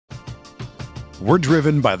We're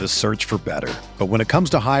driven by the search for better. But when it comes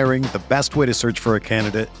to hiring, the best way to search for a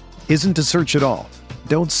candidate isn't to search at all.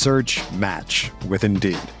 Don't search, match with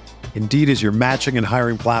Indeed. Indeed is your matching and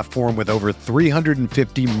hiring platform with over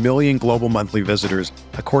 350 million global monthly visitors,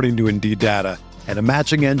 according to Indeed data, and a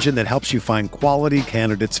matching engine that helps you find quality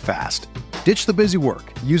candidates fast. Ditch the busy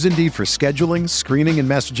work. Use Indeed for scheduling, screening, and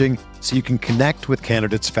messaging so you can connect with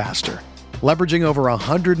candidates faster. Leveraging over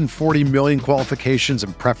 140 million qualifications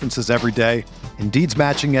and preferences every day, Indeed's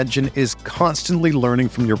matching engine is constantly learning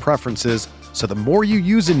from your preferences, so the more you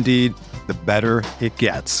use Indeed, the better it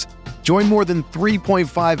gets. Join more than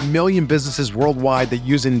 3.5 million businesses worldwide that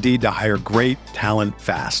use Indeed to hire great talent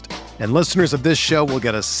fast. And listeners of this show will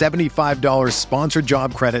get a $75 sponsored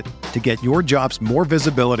job credit to get your jobs more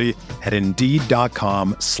visibility at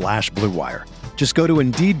Indeed.com/Blue Wire. Just go to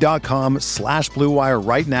Indeed.com/Blue Wire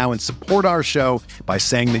right now and support our show by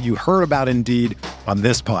saying that you heard about Indeed on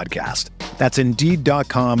this podcast. That's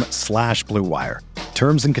Indeed.com/Blue Wire.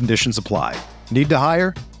 Terms and conditions apply. Need to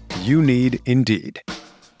hire? You need Indeed.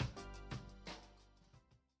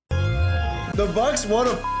 The Bucks won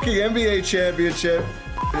a fucking NBA championship.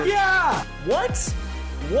 Yeah! What?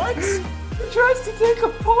 What? He tries to take a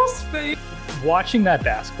pulse fake. Watching that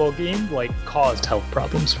basketball game, caused health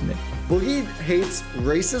problems for me. Boogie hates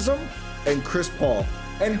racism and Chris Paul.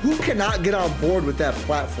 And who cannot get on board with that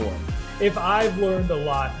platform? If I've learned a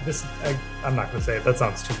lot, I'm not going to say it. That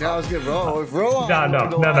sounds too I was going to roll on. No.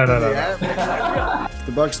 If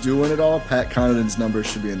the Bucks do win it all, Pat Connaughton's numbers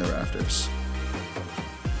should be in the rafters.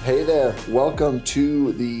 Hey there, welcome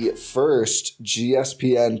to the first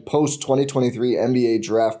GSPN post-2023 NBA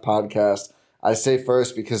Draft podcast. I say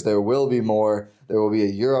first because there will be more. There will be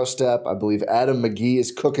a Eurostep. I believe Adam McGee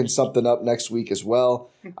is cooking something up next week as well.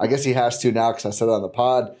 I guess he has to now because I said it on the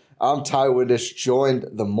pod. I'm Ty Windish, joined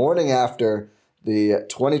the morning after the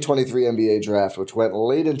 2023 NBA Draft, which went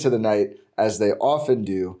late into the night, as they often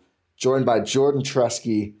do, joined by Jordan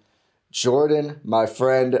Tresky. Jordan, my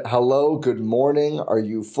friend, hello, good morning. Are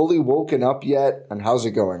you fully woken up yet, and how's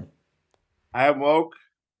it going? I am woke.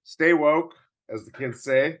 Stay woke, as the kids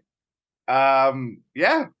say.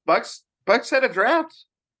 Yeah, Bucks had a draft.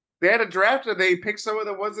 They had a draft, and they picked someone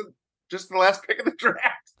that wasn't just the last pick of the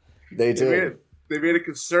draft. They did. They made a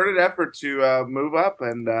concerted effort to move up,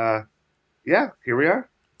 and yeah, here we are.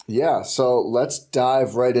 Yeah, so let's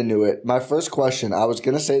dive right into it. My first question, I was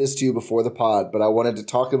going to say this to you before the pod, but I wanted to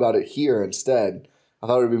talk about it here instead. I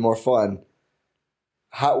thought it would be more fun.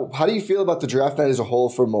 How do you feel about the draft night as a whole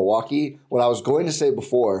for Milwaukee? What I was going to say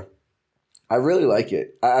before, I really like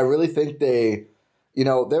it. I really think they,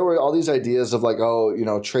 there were all these ideas of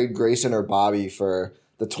trade Grayson or Bobby for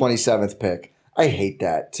the 27th pick. I hate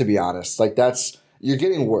that, to be honest. You're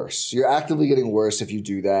getting worse. You're actively getting worse if you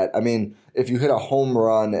do that. I mean, if you hit a home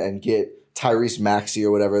run and get Tyrese Maxey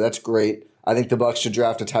or whatever, that's great. I think the Bucks should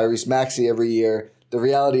draft a Tyrese Maxey every year. The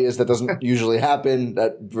reality is that doesn't usually happen.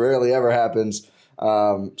 That rarely ever happens.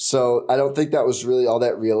 So I don't think that was really all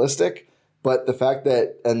that realistic. But the fact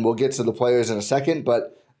that, and we'll get to the players in a second,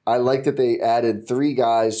 but I like that they added 3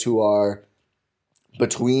 guys who are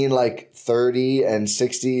between 30 and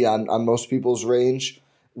 60 on most people's range,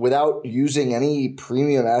 without using any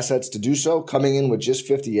premium assets to do so, coming in with just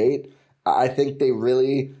 58. I think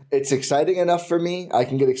it's exciting enough for me. I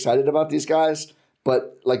can get excited about these guys,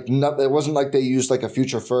 but it wasn't like they used a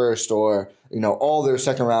future first or, all their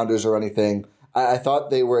second rounders or anything. I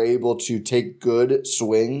thought they were able to take good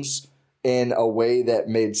swings in a way that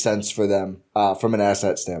made sense for them from an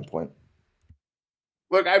asset standpoint.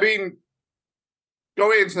 Look, I mean,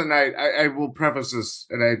 going into the night, I will preface this,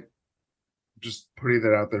 and I just putting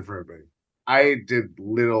that out there for everybody. I did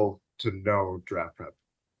little to no draft prep.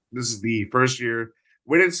 This is the first year.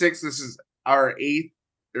 Win in 6. This is our 8th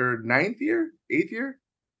or 9th year? 8th year?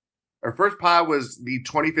 Our first pod was the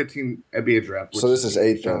 2015 NBA draft. So this is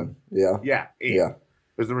 8th then. Yeah. Yeah, 8th. Yeah. It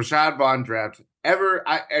was the Rashad Vaughn draft.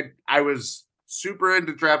 I was super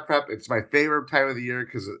into draft prep. It's my favorite time of the year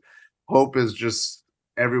because hope is just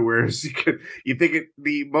everywhere. So you think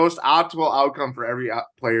the most optimal outcome for every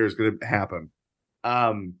player is going to happen.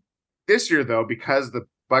 This year, though, because the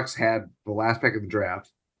Bucks had the last pick of the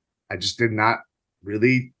draft, I just did not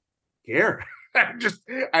really care. I just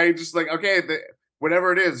okay,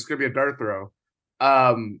 whatever it is, it's going to be a dart throw.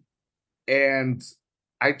 And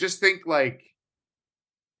I just think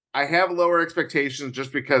I have lower expectations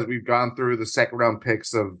just because we've gone through the second round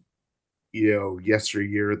picks of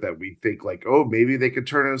yesteryear that we think maybe they could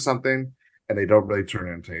turn into something, and they don't really turn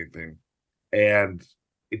into anything. And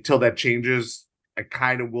until that changes, I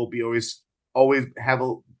kind of will be always have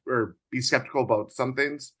be skeptical about some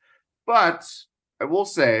things. But I will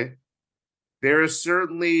say there is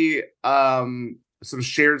certainly some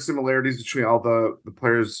shared similarities between all the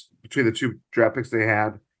players, between the two draft picks they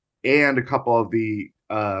had, and a couple of the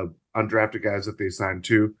undrafted guys that they signed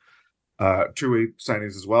to, two-way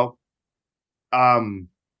signings as well. I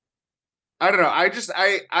don't know.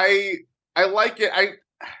 I like it.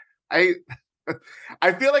 I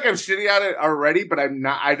I feel like I'm shitting on it already, but I'm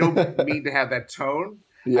not. I don't mean to have that tone.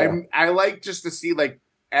 Yeah. I like just to see like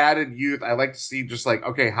added youth. I like to see just like,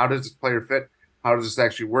 okay, how does this player fit? How does this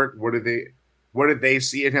actually work? What did they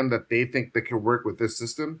see in him that they think that can work with this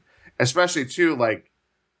system? Especially too, like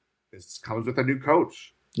this comes with a new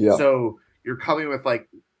coach. Yeah. So you're coming with like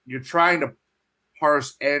you're trying to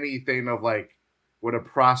parse anything of like what a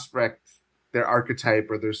prospect, their archetype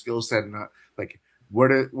or their skill set, and like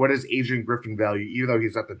what is Adrian Griffin value, even though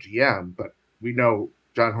he's not the GM, but we know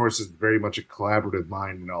John Horst is very much a collaborative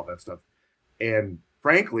mind and all that stuff. And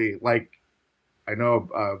frankly, like I know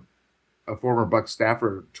a former Bucs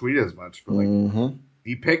staffer tweeted as much, but like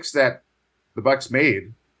the picks that the Bucs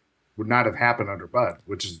made would not have happened under Bud,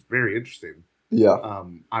 which is very interesting. Yeah.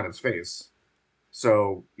 On its face.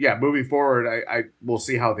 So yeah, moving forward, I will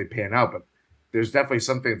see how they pan out, but there's definitely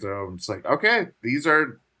some things that I'm just like, okay, these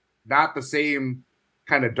are not the same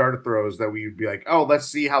kind of dart throws that we would be like, oh, let's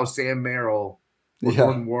see how Sam Merrill or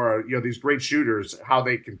Gordon Moore, these great shooters, how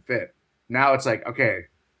they can fit. Now it's like, okay,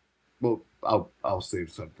 well, I'll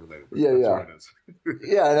save some for later.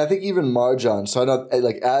 Yeah, and I think even Marjan. So I know,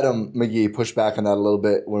 like Adam McGee pushed back on that a little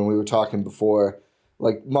bit when we were talking before.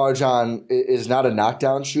 Like Marjan is not a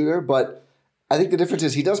knockdown shooter, but I think the difference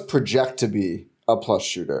is he does project to be a plus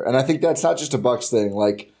shooter, and I think that's not just a Bucs thing.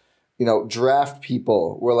 Like, draft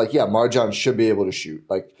people were like, yeah, Marjan should be able to shoot.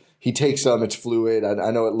 Like he takes them, it's fluid. I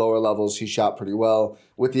know at lower levels he shot pretty well.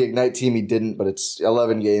 With the Ignite team he didn't, but it's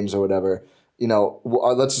 11 games or whatever.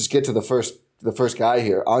 Let's just get to the first guy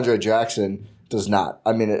here. Andre Jackson does not.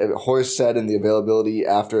 I mean, Horst said in the availability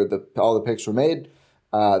after all the picks were made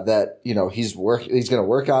that he's going to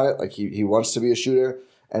work on it. Like he wants to be a shooter.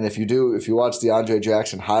 And if you watch the Andre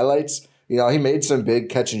Jackson highlights, he made some big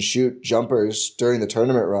catch and shoot jumpers during the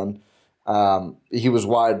tournament run. He was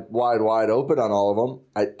wide open on all of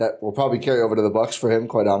them. That will probably carry over to the Bucs for him,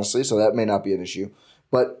 quite honestly. So that may not be an issue.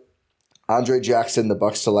 But Andre Jackson, the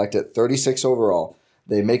Bucs select at 36 overall.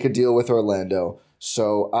 They make a deal with Orlando.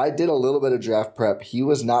 So I did a little bit of draft prep. He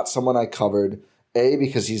was not someone I covered,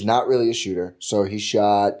 because he's not really a shooter. So he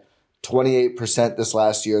shot 28% this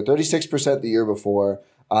last year, 36% the year before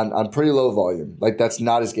on pretty low volume. Like that's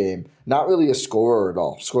not his game. Not really a scorer at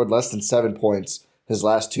all. Scored less than 7 points each of his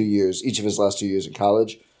last 2 years in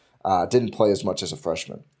college. Didn't play as much as a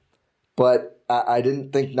freshman. But I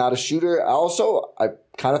didn't think not a shooter. I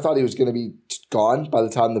kind of thought he was going to be gone by the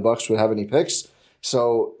time the Bucs would have any picks.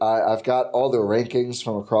 So I've got all the rankings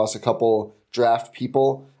from across a couple draft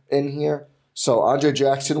people in here. So Andre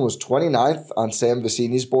Jackson was 29th on Sam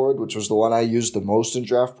Vecini's board, which was the one I used the most in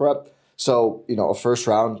draft prep. So, a first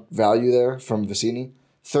round value there from Vecini.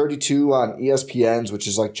 32 on ESPN's, which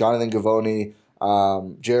is like Jonathan Givony,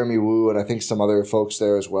 Jeremy Wu, and I think some other folks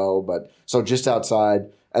there as well. But so just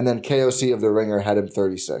outside. And then KOC of the Ringer had him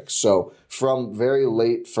 36. So from very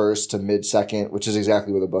late first to mid second, which is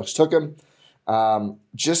exactly where the Bucs took him.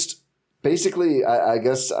 Just basically, I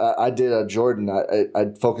guess I did a Jordan.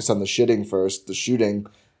 I'd focus on the shitting first, the shooting.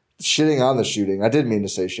 Shitting on the shooting. I did mean to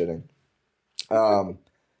say shitting.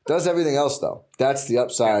 Does everything else, though. That's the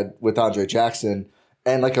upside with Andre Jackson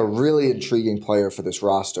and like a really intriguing player for this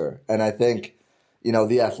roster. And I think,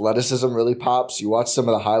 the athleticism really pops. You watch some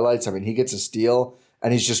of the highlights. I mean, he gets a steal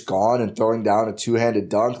and he's just gone and throwing down a two-handed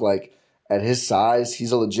dunk. Like at his size,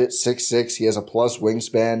 he's a legit 6'6". He has a plus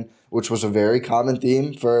wingspan, which was a very common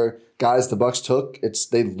theme for guys the Bucs took.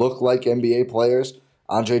 They look like NBA players.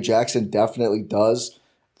 Andre Jackson definitely does.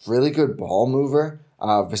 Really good ball mover.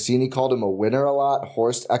 Vecini called him a winner a lot.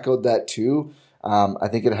 Horst echoed that too. I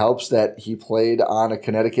think it helps that he played on a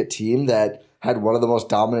Connecticut team that had one of the most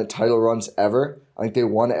dominant title runs ever. I think they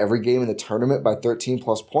won every game in the tournament by 13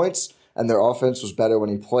 plus points, and their offense was better when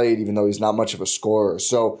he played, even though he's not much of a scorer.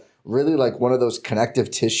 So really like one of those connective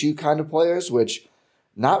tissue kind of players, which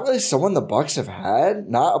not really someone the Bucs have had.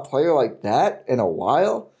 Not a player like that in a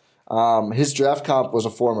while. His draft comp was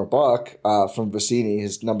a former Buck from Vecini.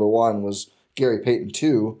 His number one was Gary Payton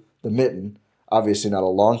 2, the mitten. Obviously not a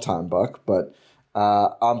long-time Buck, but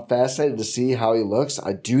I'm fascinated to see how he looks.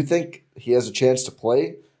 I do think he has a chance to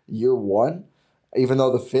play year one, even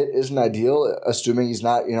though the fit isn't ideal, assuming he's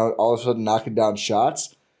not, all of a sudden knocking down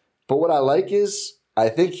shots. But what I like is I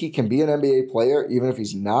think he can be an NBA player, even if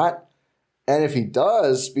he's not. And if he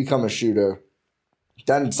does become a shooter,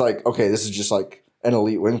 then it's like, okay, this is just like an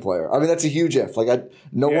elite wing player. I mean, that's a huge if. Like,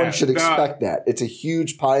 no one should expect that. It's a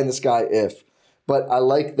huge pie in the sky if. But I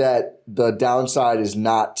like that the downside is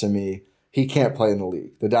not, to me, he can't play in the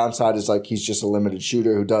league. The downside is like he's just a limited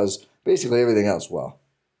shooter who does basically everything else well.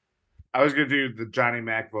 I was going to do the Johnny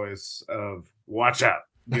Mac voice of watch out.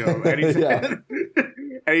 You know, anytime,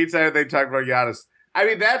 anytime they talk about Giannis. I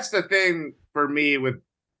mean, that's the thing for me with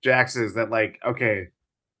Jackson is that, like, okay,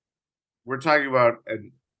 we're talking about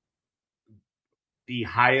the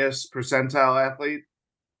highest percentile athlete.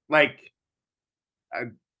 Like,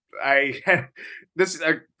 I this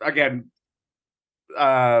again,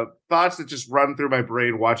 thoughts that just run through my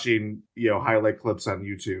brain watching, highlight clips on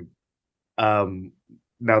YouTube.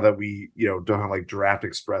 Now that we, don't have like Draft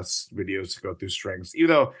Express videos to go through strengths, even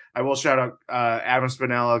though I will shout out Adam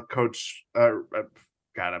Spinella, coach.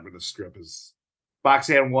 God, I'm going to screw up his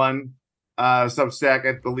Boxhand 1 Substack,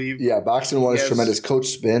 I believe. Yeah, Boxhand 1 is tremendous. Coach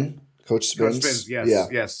Spins. Coach Spins,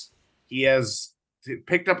 yes. He has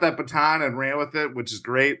picked up that baton and ran with it, which is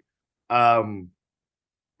great.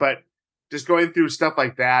 But just going through stuff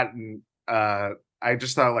like that, and I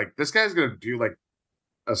just thought, like, this guy's going to do like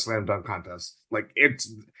a slam dunk contest. Like,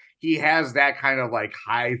 he has that kind of like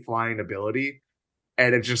high flying ability,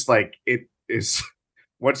 and it's just like it is.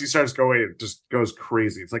 Once he starts going, it just goes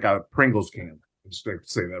crazy. It's like a Pringles can. I'm just going to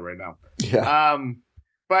say that right now. Yeah.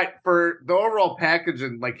 But for the overall package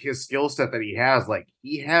and like his skill set that he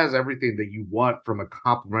has everything that you want from a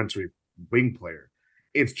complimentary wing player.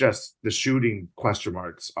 It's just the shooting question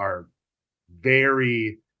marks are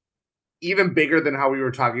very even bigger than how we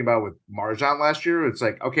were talking about with Marjan last year. It's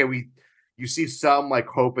like, okay, you see some like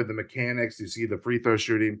hope in the mechanics, you see the free throw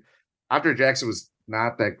shooting. After Jackson was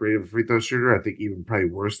not that great of a free throw shooter, I think even probably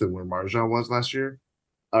worse than where Marjan was last year,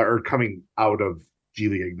 or coming out of G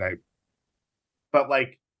League Ignite. But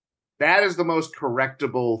like, that is the most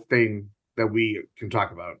correctable thing that we can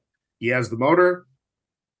talk about. He has the motor,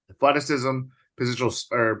 athleticism, positional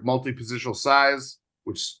or multi-positional size,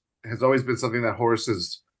 which has always been something that Horace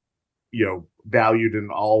has, valued in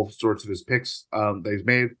all sorts of his picks that he's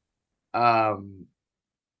made. I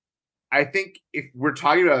think if we're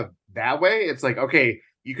talking about that way, it's like, okay,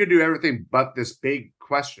 you could do everything but this big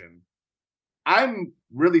question. I'm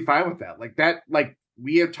really fine with that. Like that, like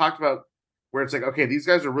we have talked about where it's like, okay, these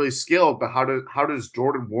guys are really skilled, but how does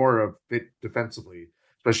Jordan Nwora fit defensively,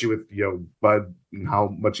 especially with, Bud and how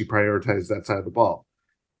much he prioritizes that side of the ball?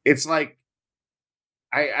 It's like,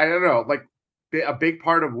 I don't know, like a big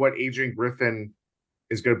part of what Adrian Griffin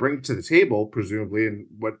is going to bring to the table, presumably, and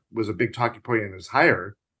what was a big talking point in his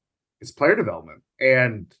hire is player development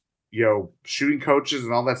and, shooting coaches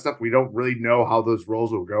and all that stuff. We don't really know how those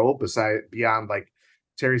roles will go beyond like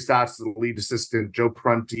Terry Stotts, the lead assistant, Joe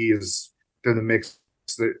Prunty is in the mix.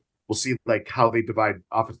 That we'll see like how they divide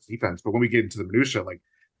offense and defense. But when we get into the minutia, like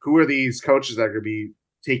who are these coaches that are going to be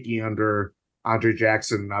taking under Andre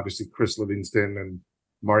Jackson and obviously Chris Livingston and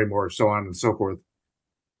Mari Moore, so on and so forth?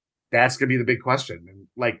 That's going to be the big question. And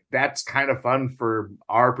like, that's kind of fun for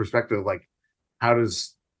our perspective. Like, how do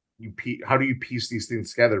you piece these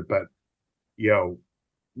things together? But,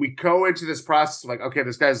 we go into this process like, okay,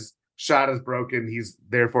 this guy's shot is broken. He's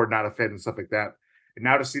therefore not a fit and stuff like that. And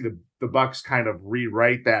now to see the Bucks kind of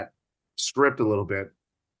rewrite that script a little bit,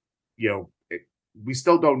 we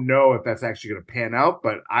still don't know if that's actually going to pan out,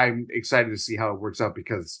 but I'm excited to see how it works out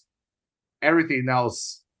because everything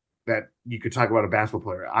else that you could talk about a basketball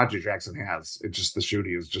player, Andre Jackson has. It's just the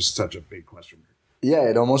shooting is just such a big question mark. Yeah,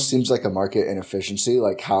 it almost seems like a market inefficiency,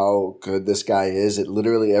 like how good this guy is at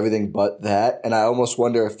literally everything but that. And I almost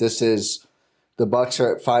wonder if this is the Bucks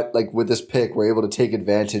are at five, like with this pick, we're able to take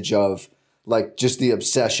advantage of like just the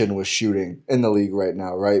obsession with shooting in the league right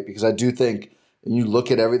now, right? Because I do think when you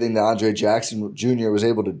look at everything that Andre Jackson Jr. was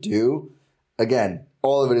able to do, again,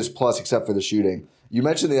 all of it is plus except for the shooting. You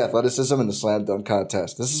mentioned the athleticism in the slam dunk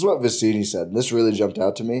contest. This is what Vicini said, and this really jumped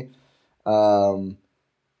out to me.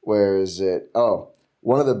 Where is it? Oh,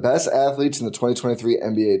 one of the best athletes in the 2023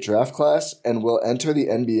 NBA draft class and will enter the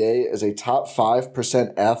NBA as a top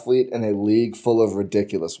 5% athlete in a league full of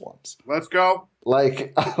ridiculous ones. Let's go.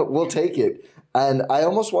 Like, we'll take it. And I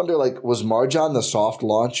almost wonder, like, was Marjan the soft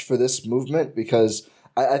launch for this movement? Because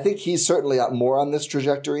I think he's certainly more on this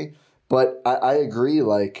trajectory. But I agree,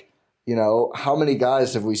 like, how many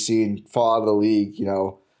guys have we seen fall out of the league,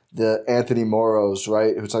 the Anthony Moros,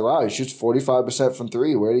 right? Who's like, wow, he shoots 45% from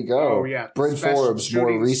three. Where'd he go? Oh, yeah. Bryn Forbes,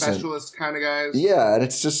 more recent. Specialist kind of guys. Yeah, and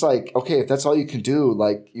it's just like, okay, if that's all you can do,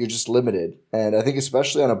 like, you're just limited. And I think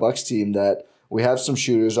especially on a Bucks team that we have some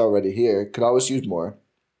shooters already here, could always use more.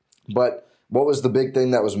 But what was the big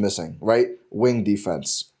thing that was missing, right? Wing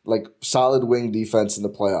defense. like solid wing defense in the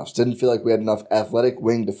playoffs. Didn't feel like we had enough athletic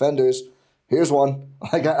wing defenders. Here's one.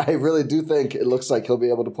 Like I really do think it looks like he'll be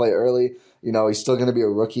able to play early. He's still going to be a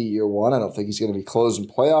rookie year one. I don't think he's going to be closing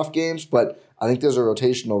playoff games, but I think there's a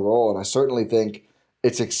rotational role, and I certainly think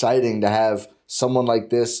it's exciting to have someone like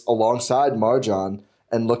this alongside Marjan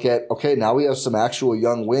and look at, okay, now we have some actual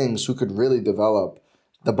young wings who could really develop.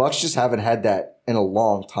 The Bucks just haven't had that in a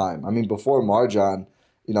long time. I mean, before Marjan,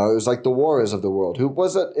 it was like the Warriors of the world, who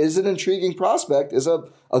is an intriguing prospect, is a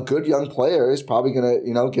good young player, is probably going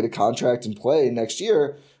to, get a contract and play next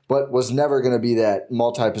year, but was never going to be that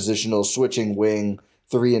multi-positional switching wing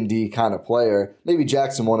 3-and-D kind of player. Maybe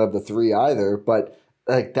Jackson won't have the 3 either, but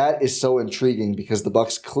like that is so intriguing because the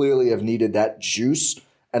Bucks clearly have needed that juice.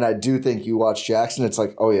 And I do think you watch Jackson, it's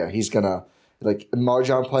like, oh yeah, he's going to, like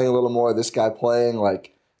Marjan playing a little more, this guy playing,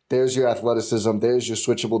 like there's your athleticism, there's your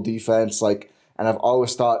switchable defense, like. And I've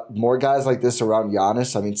always thought more guys like this around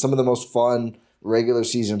Giannis. I mean, some of the most fun regular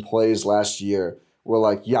season plays last year were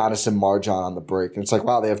like Giannis and Marjan on the break. And it's like,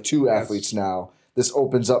 wow, they have 2 athletes now. This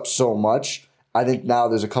opens up so much. I think now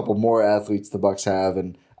there's a couple more athletes the Bucks have,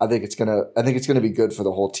 and I think it's gonna be good for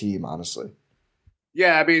the whole team, honestly.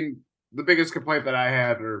 Yeah, I mean, the biggest complaint that I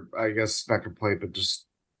had, or I guess not complaint, but just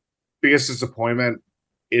biggest disappointment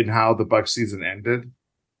in how the Bucks season ended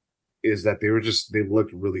is that they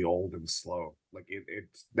looked really old and slow. Like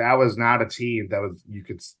that was not a team that was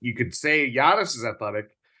you could say Giannis is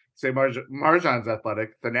athletic, say Marjan's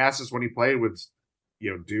athletic. Thanasis when he played would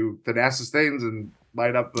do Thanasis things and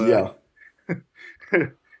light up light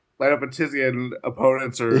up a tizzy and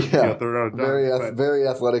opponents or throw it out very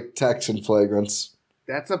athletic techs and flagrants.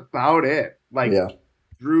 That's about it. Like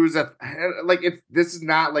Drew's this is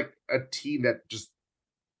not like a team that just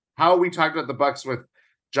how we talked about the Bucks with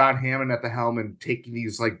John Hammond at the helm and taking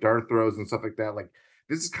these like dart throws and stuff like that. Like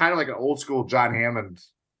this is kind of like an old school John Hammond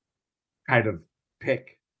kind of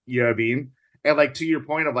pick. You know what I mean? And like to your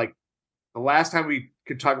point of like the last time we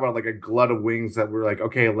could talk about like a glut of wings that we're like,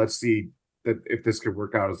 okay, let's see that if this could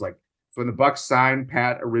work out is like when the Bucks signed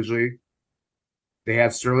Pat originally, they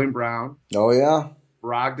had Sterling Brown. Oh yeah.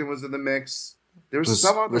 Brogdon was in the mix. There was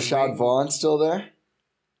some other Rashad Vaughn still there?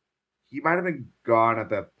 He might have been gone at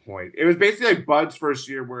that point. It was basically like Bud's first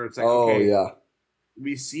year where it's like,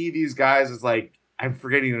 we see these guys as like, I'm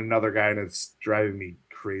forgetting another guy and it's driving me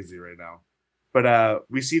crazy right now. But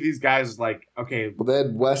we see these guys as like, okay. Well, they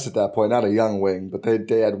had West at that point, not a young wing, but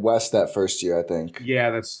they had West that first year, I think. Yeah,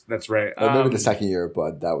 that's right. Or maybe the second year of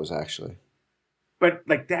Bud, that was actually. But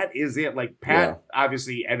like that is it. Like Pat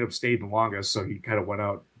obviously ended up staying the longest, so he kind of went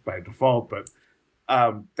out by default. But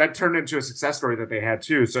that turned into a success story that they had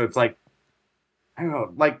too. So it's like, I don't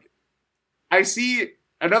know, like I see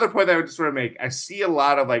another point that I would just want to make. I see a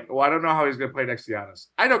lot of like, I don't know how he's going to play next to Giannis.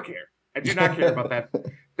 I don't care. I do not care about that.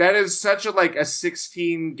 That is such a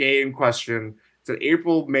 16 game question. It's an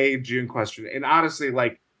April, May, June question. And honestly,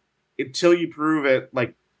 like until you prove it,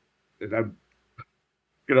 like I'm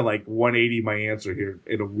gonna 180 my answer here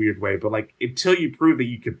in a weird way, but like until you prove that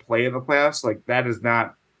you can play in the playoffs, like that is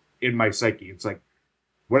not in my psyche. It's like,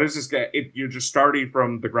 what is this guy? You're just starting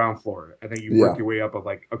from the ground floor, and then you work your way up of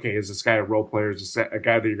like, okay, is this guy a role player? Is this a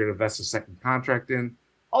guy that you're going to invest a second contract in?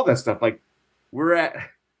 All that stuff. Like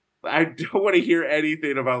I don't want to hear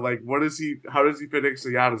anything about like, how does he fit next to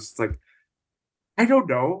Giannis? It's like, I don't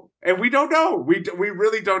know. And we don't know. We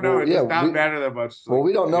really don't know. It does not matter that much. Well,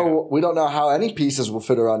 we don't know. Yeah. We don't know how any pieces will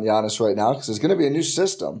fit around Giannis right now because there's going to be a new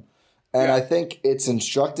system. And I think it's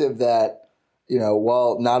instructive that,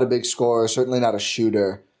 while not a big scorer, certainly not a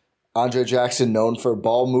shooter, Andre Jackson known for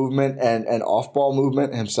ball movement and off-ball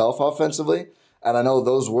movement himself offensively. And I know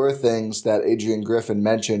those were things that Adrian Griffin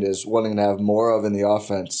mentioned as wanting to have more of in the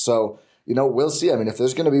offense. So, we'll see. I mean, if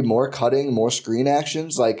there's going to be more cutting, more screen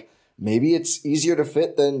actions, like maybe it's easier to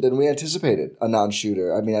fit than we anticipated, a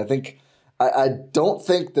non-shooter. I mean, I don't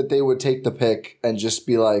think that they would take the pick and just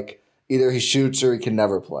be like, either he shoots or he can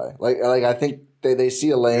never play. Like I think they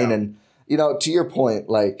see a lane and, to your point,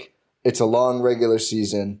 like it's a long regular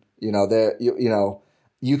season.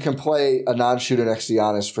 You can play a non-shooter next to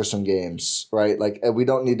Giannis for some games, right? Like we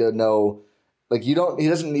don't need to know, like he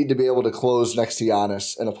doesn't need to be able to close next to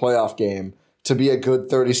Giannis in a playoff game to be a good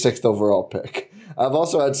 36th overall pick. I've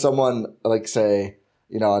also had someone say,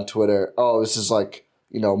 on Twitter, oh, this is like,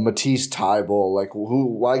 Matisse Thybulle. Like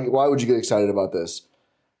why would you get excited about this?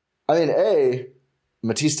 I mean,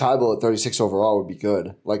 Matisse Thybulle at 36 overall would be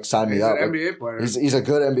good. Like sign me up. He's an NBA player. He's a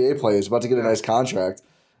good NBA player. He's about to get a nice contract.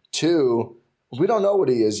 2, we don't know what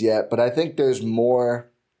he is yet, but I think there's more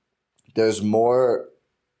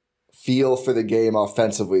feel for the game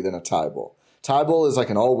offensively than a Thybulle. Thybulle is like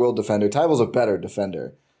an all-world defender. Thybulle's a better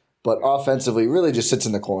defender. but offensively really just sits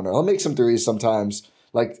in the corner. He'll make some threes sometimes.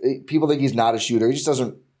 Like, people think he's not a shooter. He's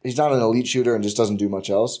not an elite shooter and just doesn't do much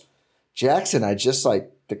else. Jackson, I just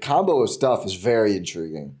like the combo of stuff is very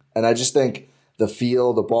intriguing. And I just think the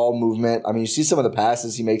feel, the ball movement. I mean, you see some of the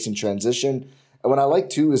passes he makes in transition. And what I like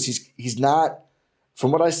too is he's not,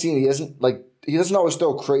 from what I've seen, he doesn't always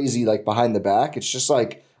throw crazy like behind the back. It's just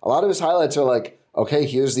like a lot of his highlights are like, okay,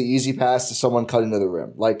 here's the easy pass to someone cutting to the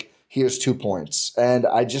rim. Like, here's 2 points. And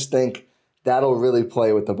I just think that'll really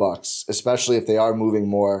play with the Bucks, especially if they are moving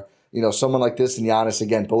more. You know, someone like this and Giannis,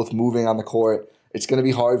 again, both moving on the court. It's going to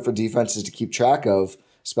be hard for defenses to keep track of,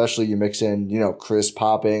 especially you mix in, you know, Chris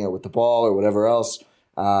popping or with the ball or whatever else.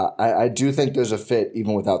 I do think there's a fit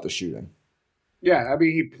even without the shooting. Yeah, I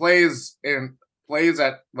mean, he plays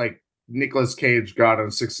at like Nicolas Cage got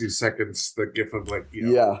on 60 Seconds, the gif of like, you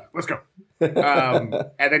know, yeah, let's go. And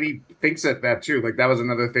then he thinks at that too. Like, that was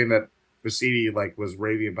another thing that Vasidi like was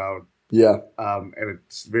raving about. Yeah. And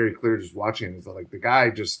it's very clear just watching is that like the guy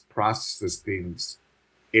just processes things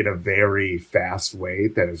in a very fast way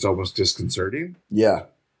that is almost disconcerting. Yeah.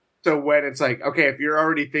 So when it's like, okay, if you're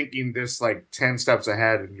already thinking this like 10 steps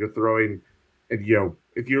ahead and you're throwing, and you know,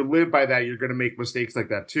 if you live by that, you're going to make mistakes like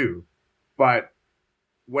that too. But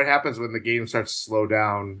what happens when the game starts to slow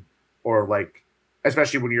down, or like,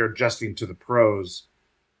 especially when you're adjusting to the pros,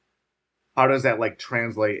 how does that like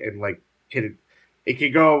translate and like hit it? It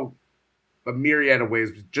can go a myriad of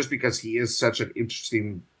ways just because he is such an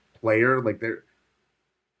interesting player. Like,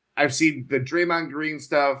 I've seen the Draymond Green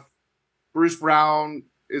stuff. Bruce Brown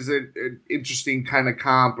is an interesting kind of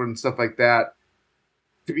comp and stuff like that.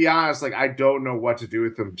 To be honest, like, I don't know what to do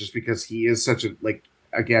with him just because he is such a, like,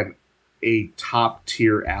 again, a top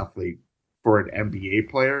tier athlete for an NBA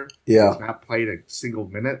player. Yeah. He's not played a single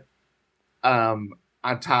minute. On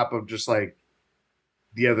top of just like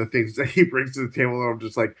the other things that he brings to the table, of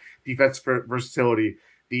just like defensive versatility,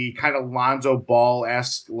 the kind of Lonzo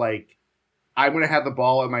Ball-esque, like, I'm going to have the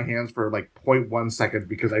ball in my hands for like 0.1 second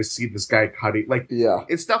because I see this guy cutting. Like, yeah,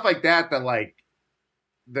 it's stuff like that like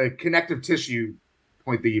the connective tissue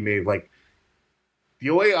point that you made. Like, the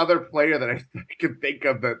only other player that I can think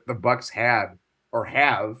of that the Bucks had or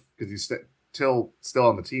have, because he's still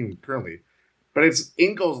on the team currently, but it's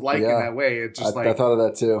Ingles in that way. It's just I thought of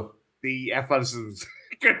that too. The athleticism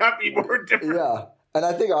could not be more different. Yeah, and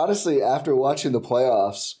I think honestly, after watching the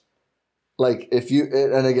playoffs, like, if you,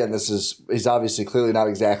 and again, he's obviously clearly not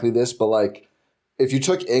exactly this, but like, if you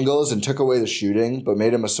took Ingles and took away the shooting, but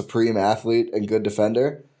made him a supreme athlete and good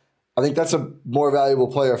defender, I think that's a more valuable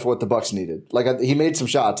player for what the Bucks needed. Like, he made some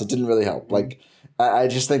shots. It didn't really help. Mm-hmm. Like, I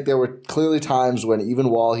just think there were clearly times when even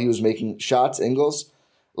while he was making shots, Ingles,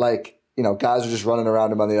 like, you know, guys are just running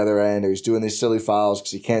around him on the other end, or he's doing these silly fouls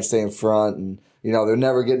because he can't stay in front. And, you know, they're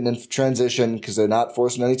never getting in transition because they're not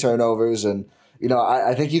forcing any turnovers. And, you know,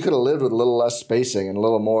 I think you could have lived with a little less spacing and a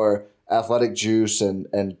little more athletic juice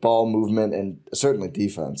and ball movement and certainly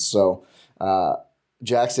defense. So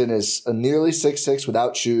Jackson is a nearly 6'6"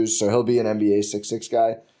 without shoes, so he'll be an NBA 6'6"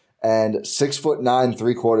 guy, and 6'9"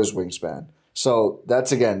 3/4 wingspan. So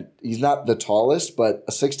that's, again, he's not the tallest, but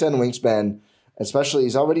a 6'10" wingspan, especially,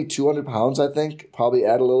 he's already 200 pounds, I think, probably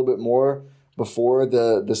add a little bit more before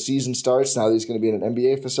the season starts. Now that he's going to be in an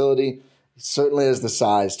NBA facility, he certainly has the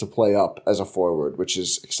size to play up as a forward, which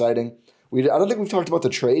is exciting. I don't think we've talked about the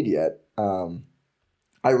trade yet.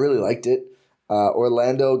 I really liked it.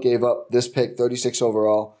 Orlando gave up this pick, 36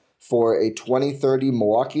 overall, for a 2030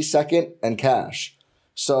 Milwaukee second and cash.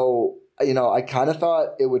 So, you know, I kind of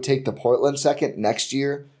thought it would take the Portland second next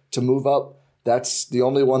year to move up. That's the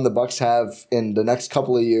only one the Bucks have in the next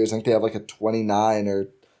couple of years. I think they have like a 29 or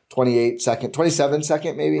 28 second, 27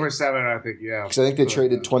 second maybe? 27, I think, yeah. Because I think they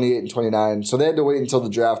traded 28 and 29. So they had to wait until the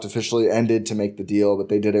draft officially ended to make the deal, but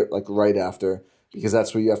they did it like right after, because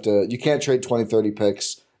that's where you can't trade 2030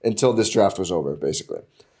 picks until this draft was over, basically.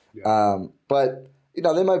 Yeah. But, you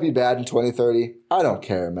know, they might be bad in 2030. I don't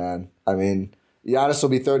care, man. I mean, Giannis will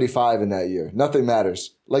be 35 in that year. Nothing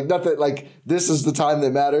matters. This is the time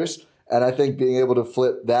that matters. And I think being able to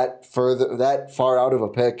flip that far out of a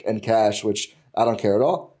pick and cash, which I don't care at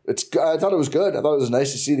all. I thought it was good. I thought it was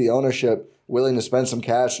nice to see the ownership willing to spend some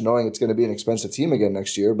cash, knowing it's going to be an expensive team again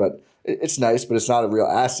next year. But it's nice, but it's not a real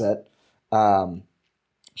asset.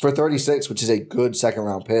 For 36, which is a good second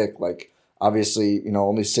round pick, like, obviously, you know,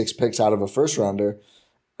 only 6 picks out of a first rounder.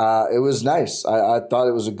 It was nice. I thought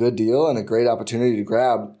it was a good deal and a great opportunity to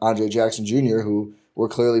grab Andre Jackson Jr., who we're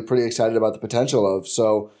clearly pretty excited about the potential of.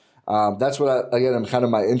 So that's what, I'm kind of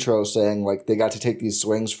my intro saying, like, they got to take these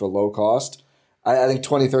swings for low cost. I think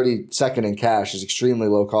 20, 30 second in cash is extremely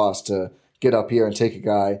low cost to get up here and take a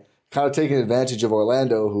guy. kind of taking advantage of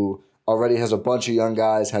Orlando, who already has a bunch of young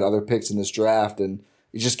guys, had other picks in this draft, and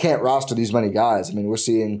you just can't roster these many guys. I mean, we're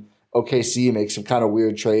seeing OKC make some kind of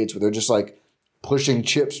weird trades where they're just like pushing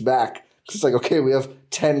chips back. It's like, okay, we have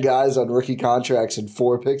 10 guys on rookie contracts and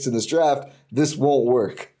 4 picks in this draft. This won't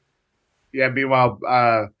work. Yeah, meanwhile,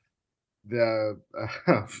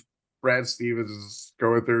 Brad Stevens is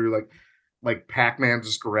going through like Pac-Man,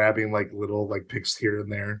 just grabbing like little like picks here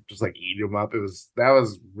and there, just like eating them up. That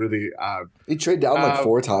was really odd. He traded down like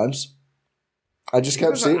 4 times. I just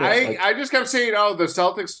kept seeing it. I just kept saying, oh, the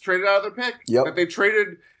Celtics traded out of their pick. Yep. That they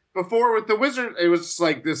traded before with the Wizards. It was just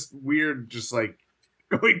like this weird, just like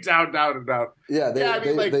going down and down. Yeah,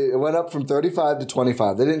 they went up from 35 to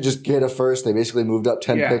 25. They didn't just get a first. They basically moved up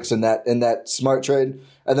 10 picks in that smart trade.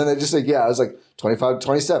 And then they just said, I was like 25 to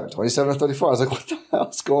 27, 27 to 34. I was like, what the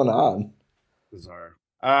hell's going on? Bizarre.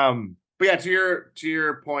 But yeah, to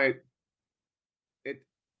your point,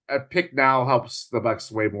 a pick now helps the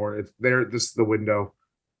Bucks way more. This is the window.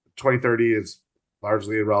 2030 is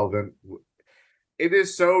largely irrelevant. It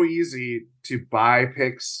is so easy to buy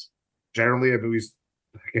picks. Generally, I mean,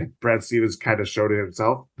 Brad Stevens kind of showed it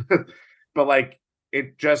himself, but like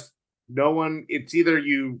it's either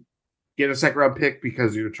you get a second round pick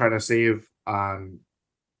because you're trying to save on,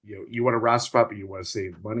 you want a roster spot, but you want to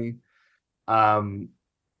save money,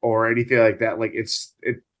 or anything like that. Like it's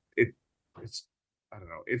I don't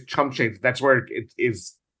know. It's chump change. That's where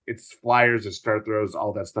it's flyers, it's dart throws,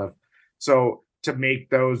 all that stuff. So to make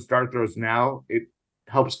those dart throws now, it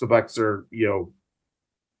helps the Bucks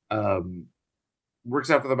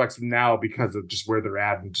works out for the Bucks now because of just where they're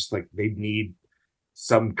at, and just like they need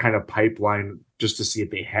some kind of pipeline just to see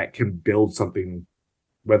if they can build something,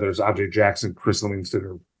 whether it's Andre Jackson, Chris Livingston,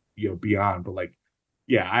 or beyond. But like,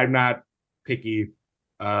 yeah, I'm not picky.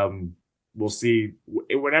 We'll see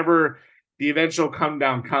whenever the eventual come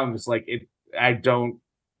down comes. Like I don't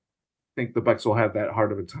think the Bucks will have that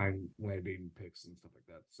hard of a time landing picks and stuff like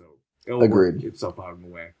that. So it'll work itself out in the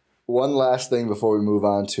way. One last thing before we move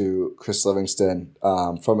on to Chris Livingston,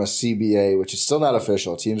 from a CBA, which is still not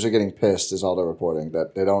official. Teams are getting pissed, is all they're reporting,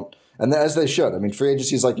 that they don't, and as they should. I mean, free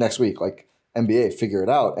agency is like next week, like NBA, figure it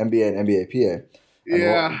out, NBA and NBA PA.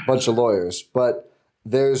 Yeah. A bunch of lawyers. But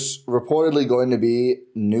there's reportedly going to be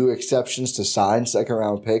new exceptions to sign second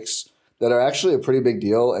round picks that are actually a pretty big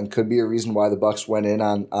deal and could be a reason why the Bucks went in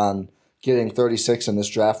on getting 36 in this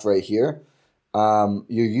draft right here. You're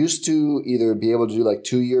used to either be able to do like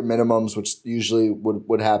 2-year minimums, which usually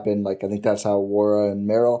would happen. Like I think that's how Wara and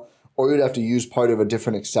Merrill, or you'd have to use part of a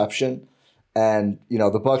different exception. And,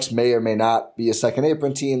 the Bucks may or may not be a second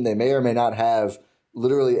apron team. They may or may not have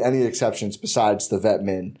literally any exceptions besides the vet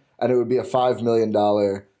min. And it would be a $5 million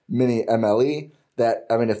mini MLE that,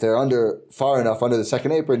 I mean, if they're far enough under the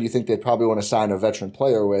second apron, you think they'd probably want to sign a veteran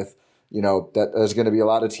player with, that there's going to be a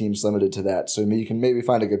lot of teams limited to that. So you can maybe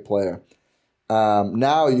find a good player.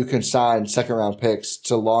 Now you can sign second round picks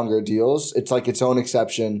to longer deals. It's like its own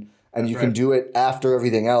exception, and you can do it after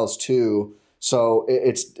everything else too. So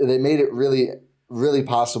they made it really, really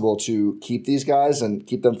possible to keep these guys and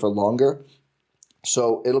keep them for longer.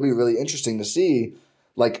 So it'll be really interesting to see,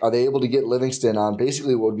 like, are they able to get Livingston on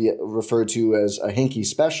basically what would be referred to as a hinky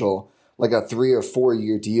special, like a 3 or 4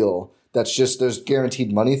 year deal that's just, there's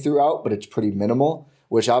guaranteed money throughout, but it's pretty minimal.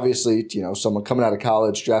 Which obviously, someone coming out of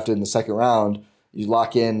college drafted in the second round, you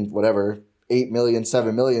lock in whatever, $8 million,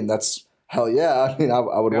 $7 million. That's hell yeah. I mean, I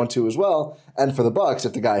would want to as well. And for the Bucks,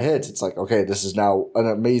 if the guy hits, it's like, okay, this is now an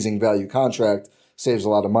amazing value contract, saves a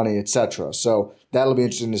lot of money, etc. So that'll be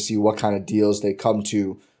interesting to see what kind of deals they come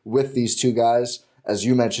to with these two guys. As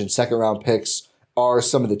you mentioned, second round picks are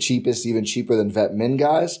some of the cheapest, even cheaper than vet min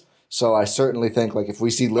guys. So I certainly think, like, if we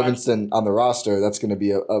see Livingston on the roster, that's going to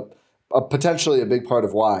be a potentially a big part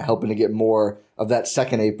of why, helping to get more of that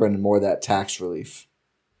second apron and more of that tax relief.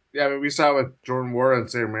 Yeah, I mean, we saw with Jordan Wara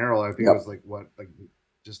and Sam Merrill, I think it was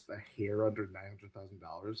just a hair under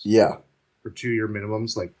 $900,000. Yeah. For 2-year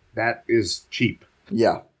minimums. Like, that is cheap.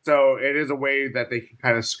 Yeah. So it is a way that they can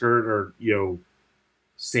kind of skirt or,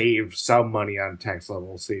 save some money on tax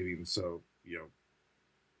level savings. So,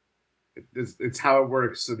 it's how it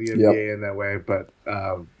works in the NBA in that way. But,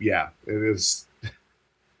 yeah, it is.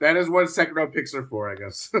 That is what second round picks are for, I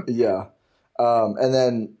guess. Yeah. And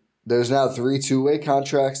then there's now 3 2-way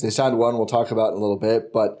contracts. They signed one we'll talk about in a little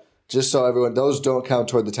bit, but just so everyone, those don't count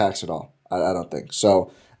toward the tax at all. I don't think.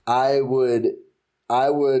 So I would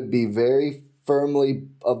be very firmly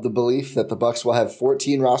of the belief that the Bucks will have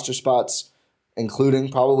 14 roster spots, including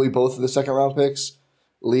probably both of the second round picks,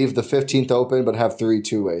 leave the 15th open, but have 3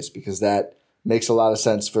 2-ways, because that makes a lot of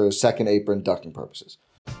sense for second apron ducking purposes.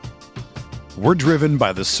 We're driven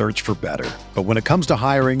by the search for better. But when it comes to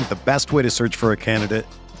hiring, the best way to search for a candidate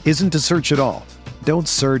isn't to search at all. Don't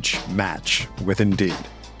search, match with Indeed.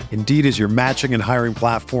 Indeed is your matching and hiring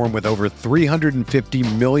platform with over 350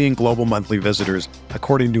 million global monthly visitors,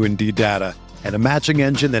 according to Indeed data, and a matching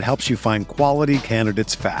engine that helps you find quality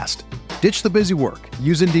candidates fast. Ditch the busy work.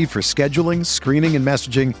 Use Indeed for scheduling, screening, and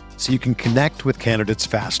messaging so you can connect with candidates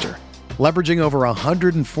faster. Leveraging over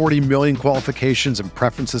 140 million qualifications and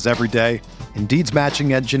preferences every day, Indeed's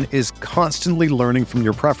matching engine is constantly learning from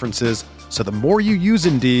your preferences, so the more you use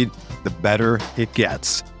Indeed, the better it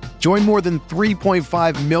gets. Join more than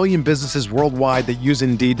 3.5 million businesses worldwide that use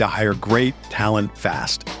Indeed to hire great talent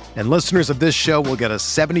fast. And listeners of this show will get a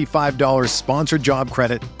 $75 sponsored job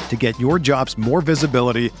credit to get your jobs more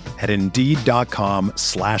visibility at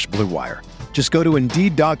Indeed.com/Blue Wire. Just go to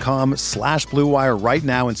Indeed.com/Blue Wire right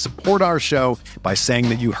now and support our show by saying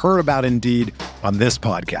that you heard about Indeed on this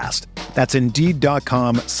podcast. That's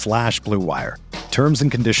Indeed.com/Blue Wire. Terms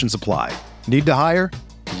and conditions apply. Need to hire?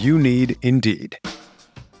 You need Indeed.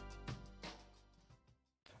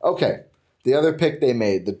 Okay, the other pick they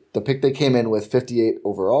made, the pick they came in with 58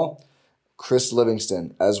 overall, Chris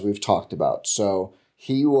Livingston, as we've talked about. So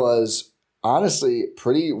he was honestly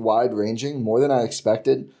pretty wide-ranging, more than I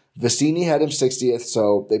expected. Vicini had him 60th,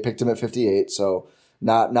 so they picked him at 58, so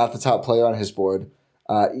not the top player on his board.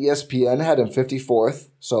 ESPN had him 54th,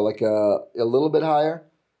 so like a little bit higher.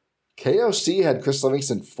 KOC had Chris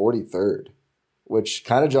Livingston 43rd, which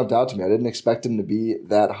kind of jumped out to me. I didn't expect him to be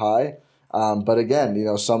that high. But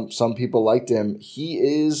again, some people liked him. He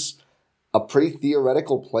is a pretty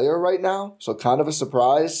theoretical player right now, so kind of a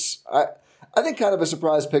surprise. I think kind of a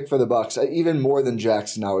surprise pick for the Bucks, even more than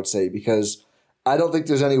Jackson, I would say, because I don't think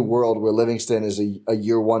there's any world where Livingston is a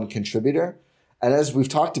year one contributor. And as we've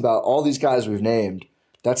talked about, all these guys we've named,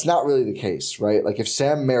 that's not really the case, right? Like if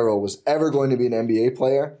Sam Merrill was ever going to be an NBA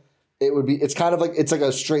player, it's like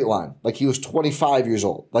a straight line. Like he was 25 years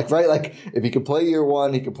old. Like, right? Like if he could play year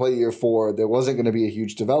one, he could play year four. There wasn't going to be a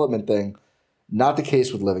huge development thing. Not the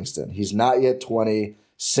case with Livingston. He's not yet 20,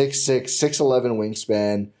 6'6", 6'11"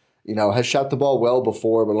 wingspan, has shot the ball well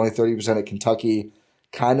before, but only 30% at Kentucky.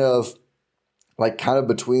 Kind of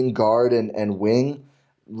between guard and wing.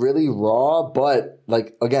 Really raw, but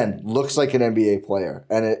again, looks like an NBA player.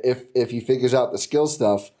 And if he figures out the skill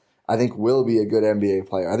stuff, I think will be a good NBA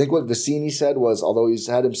player. I think what Vicini said was, although he's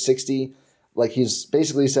had him 60, he's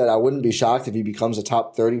basically said, I wouldn't be shocked if he becomes a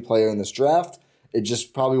top 30 player in this draft. It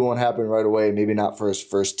just probably won't happen right away, maybe not for his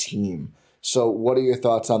first team. So what are your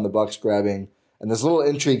thoughts on the Bucks grabbing? And there's a little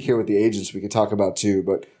intrigue here with the agents we could talk about too,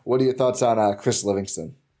 but what are your thoughts on Chris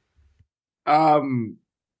Livingston?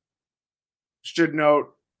 Should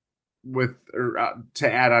note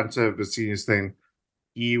to add on to Vicini's thing,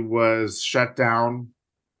 he was shut down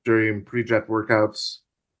during pre-draft workouts,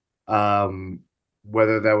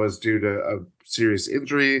 whether that was due to a serious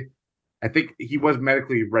injury. I think he was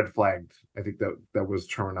medically red flagged. I think that was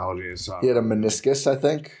terminology I saw. He had a meniscus, I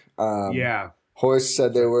think. Yeah. Horst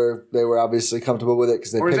said they were obviously comfortable with it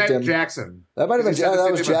because they picked him. Jackson? That might have been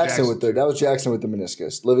that was Jackson with the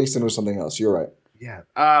meniscus. Livingston was something else. You're right. Yeah.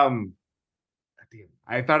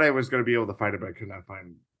 I thought I was going to be able to find it, but I could not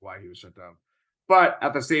find why he was shut down. But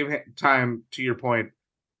at the same time, to your point,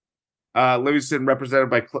 Livingston represented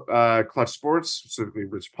by Clutch Sports, specifically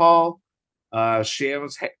Rich Paul.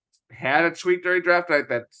 Shams had a tweet during draft night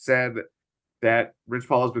that said that Rich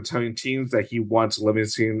Paul has been telling teams that he wants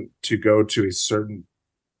Livingston to go to a certain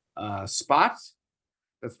spot.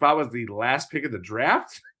 That spot was the last pick of the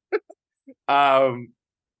draft,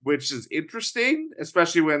 which is interesting,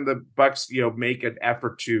 especially when the Bucks, make an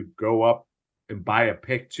effort to go up and buy a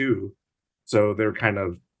pick too. So they're kind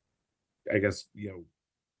of, I guess,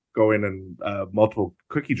 go in and multiple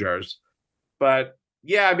cookie jars. But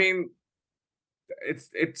yeah, I mean,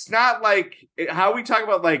 it's not like how we talk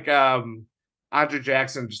about Andre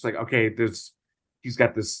Jackson, just okay, he's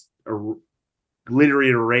got this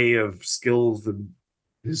glittery array of skills and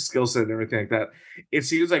his skill set and everything like that. It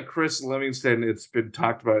seems like Chris Livingston, it's been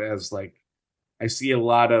talked about as I see a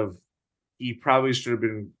lot of, he probably should have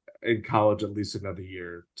been in college at least another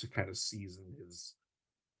year to kind of season his,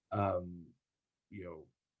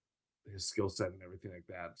 his skill set and everything like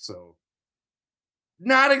that. So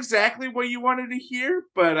not exactly what you wanted to hear,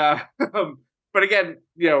 but again,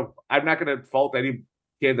 I'm not going to fault any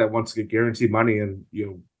kid that wants to get guaranteed money and,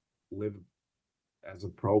 live as a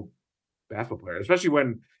pro basketball player, especially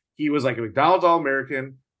when he was a McDonald's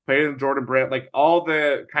All-American, played in Jordan Brand, all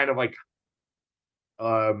the kind of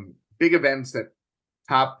big events that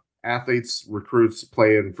top athletes, recruits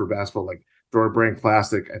play in for basketball, like Jordan Brand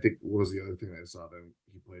Classic. I think what was the other thing I saw that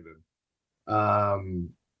he played in? Does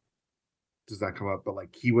not come up, but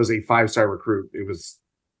like he was a 5-star recruit. It was,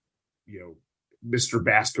 Mr.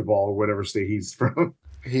 Basketball or whatever state he's from.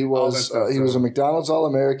 He was a McDonald's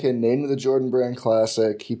All-American, named to the Jordan Brand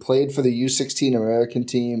Classic. He played for the U16 American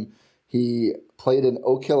team. He played in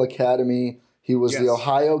Oak Hill Academy. He was the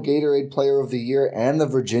Ohio Gatorade Player of the Year and the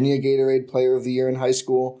Virginia Gatorade Player of the Year in high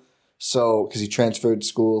school. So, because he transferred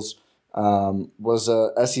schools, was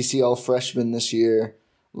a SEC All-Freshman this year.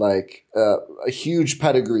 Like a huge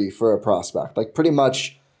pedigree for a prospect. Like pretty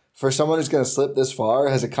much for someone who's going to slip this far,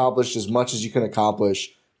 has accomplished as much as you can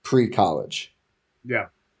accomplish pre-college. Yeah.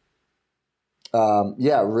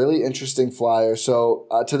 Really interesting flyer. So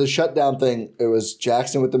to the shutdown thing, it was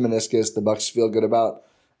Jackson with the meniscus. The Bucks feel good about,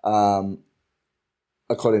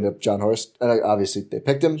 according to John Horst, and obviously they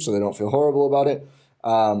picked him, so they don't feel horrible about it.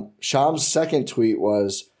 Sham's second tweet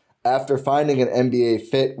was, after finding an NBA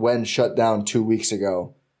fit when shut down 2 weeks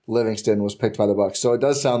ago, Livingston was picked by the Bucks. So it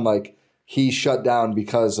does sound like he shut down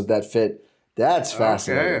because of that fit. That's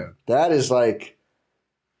fascinating. Okay.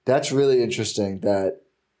 That's really interesting that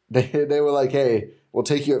they were like, hey, we'll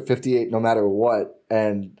take you at 58 no matter what.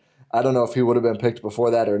 And I don't know if he would have been picked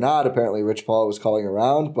before that or not. Apparently Rich Paul was calling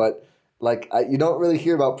around, but you don't really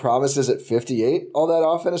hear about promises at 58 all that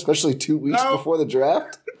often, especially 2 weeks before the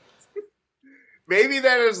draft. Maybe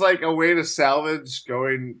that is like a way to salvage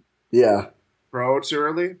going pro too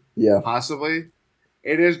early. Yeah. Possibly.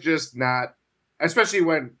 It is just not, especially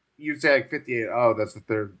when you say like 58, oh, that's the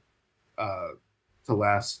third to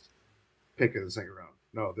last pick of the second round.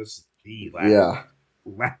 No, this is the last. Yeah.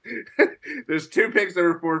 There's 2 picks that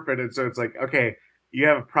were forfeited, so it's like, okay, you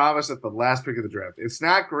have a promise at the last pick of the draft. It's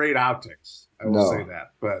not great optics, I will say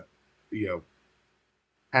that. But,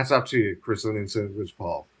 hats off to you, Chris Livingston and Rich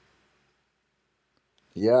Paul.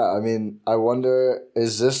 Yeah, I mean, I wonder,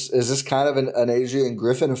 is this kind of an Adrian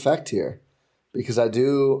Griffin effect here? Because I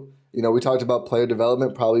we talked about player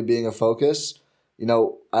development probably being a focus. I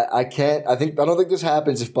don't think this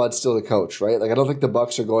happens if Bud's still the coach, right? Like, I don't think the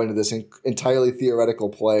Bucks are going to this entirely theoretical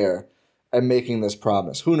player and making this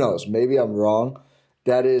promise. Who knows? Maybe I'm wrong.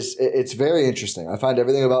 It's very interesting. I find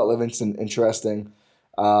everything about Livingston interesting.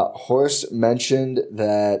 Horst mentioned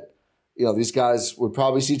that, these guys would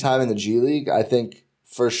probably see time in the G League. I think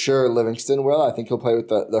for sure Livingston will. I think he'll play with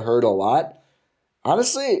the herd a lot.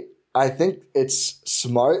 Honestly, I think it's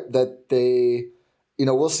smart that they,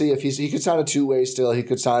 we'll see if he could sign a 2-way still. He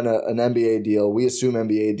could sign an NBA deal. We assume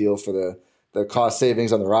NBA deal for the cost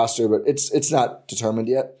savings on the roster, but it's not determined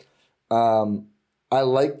yet. I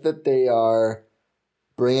like that they are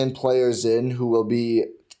bringing players in who will be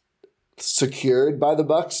secured by the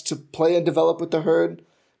Bucks to play and develop with the herd,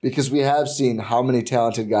 because we have seen how many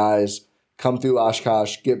talented guys come through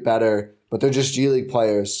Oshkosh, get better, but they're just G League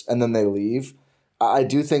players, and then they leave. I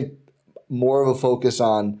do think more of a focus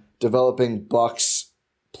on developing Bucks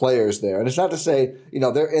players there. And it's not to say,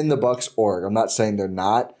 they're in the Bucks org. I'm not saying they're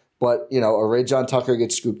not, but, a Ray John Tucker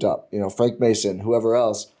gets scooped up, Frank Mason, whoever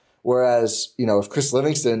else. Whereas, if Chris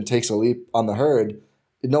Livingston takes a leap on the herd,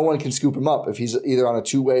 no one can scoop him up if he's either on a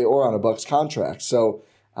 2-way or on a Bucks contract. So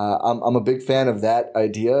I'm a big fan of that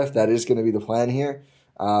idea, if that is going to be the plan here.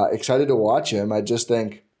 Excited to watch him. I just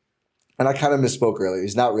think, and I kind of misspoke earlier,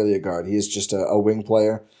 he's not really a guard. He is just a wing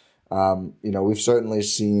player. We've certainly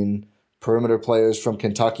seen perimeter players from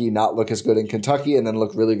Kentucky not look as good in Kentucky and then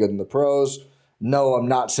look really good in the pros. No, I'm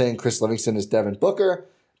not saying Chris Livingston is Devin Booker,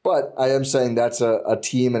 but I am saying that's a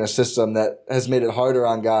team and a system that has made it harder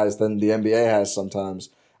on guys than the NBA has sometimes.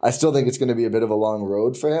 I still think it's going to be a bit of a long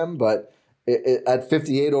road for him, but at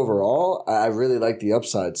 58 overall, I really like the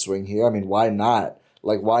upside swing here. I mean, why not?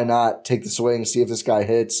 Why not take the swing, see if this guy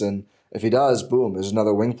hits, and if he does, boom, there's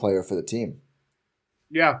another wing player for the team.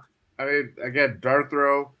 Yeah. I mean, again, dart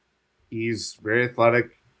throw, he's very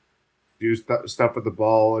athletic, do stuff with the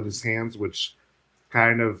ball in his hands, which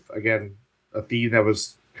kind of, again, a theme that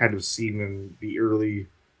was kind of seen in the early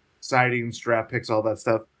sightings, draft picks, all that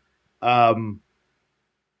stuff.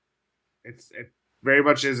 It very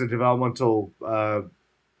much is a developmental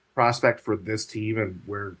prospect for this team and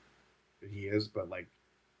where he is, but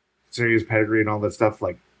serious pedigree and all that stuff,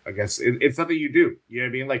 I guess it's something you do. You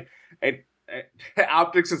know what I mean?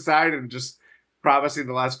 Optics aside, and just promising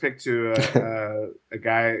the last pick to a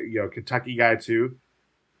guy, Kentucky guy too,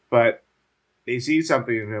 but they see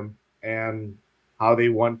something in him and how they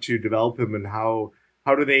want to develop him, and how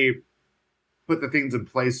do they put the things in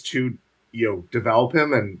place to develop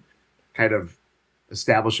him and kind of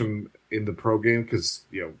establish him in the pro game, because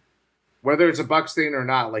whether it's a Bucks thing or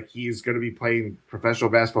not, he's going to be playing professional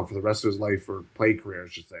basketball for the rest of his life, or play career, I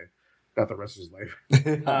should say. not the rest of his life.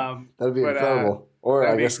 That'd be incredible. Or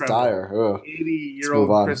I guess dire.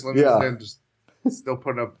 80-year-old Chris Livingston just still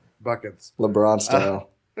putting up buckets. LeBron style.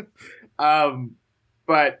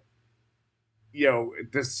 But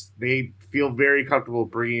they feel very comfortable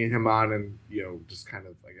bringing him on and just kind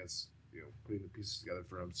of, I guess, putting the pieces together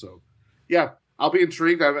for him. So yeah, I'll be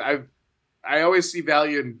intrigued. I always see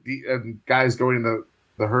value in guys going in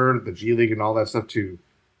the herd, the G League, and all that stuff to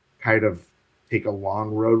kind of take a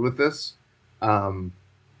long road with this.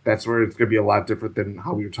 That's where it's going to be a lot different than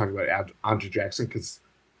how we were talking about Andre Jackson, because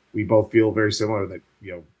we both feel very similar that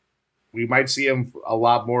we might see him a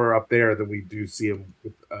lot more up there than we do see him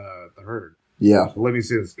with the herd. Yeah.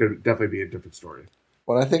 Livingston is going to definitely be a different story.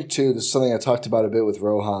 Well, I think, too, this is something I talked about a bit with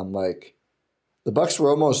Rohan. Like, the Bucks were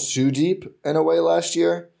almost too deep in a way last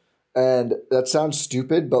year. And that sounds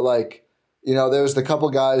stupid, but, like, there's the couple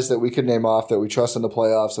guys that we could name off that we trust in the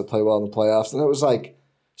playoffs, that play well in the playoffs. And it was, like,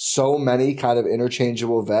 so many kind of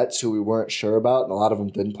interchangeable vets who we weren't sure about, and a lot of them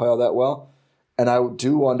didn't play all that well. And I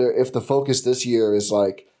do wonder if the focus this year is,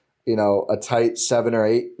 like, a tight 7 or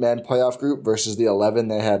 8 man playoff group versus the 11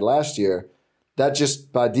 they had last year. That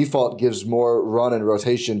just by default gives more run and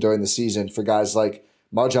rotation during the season for guys like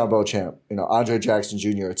Marjon Beauchamp, Andre Jackson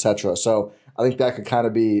Jr., etc. So I think that could kind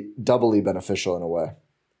of be doubly beneficial in a way.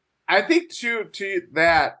 I think to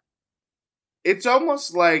that, it's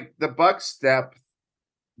almost like the Bucks' depth,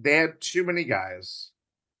 they had too many guys,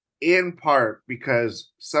 in part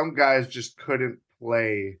because some guys just couldn't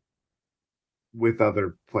play with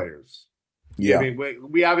other players. Yeah. I mean,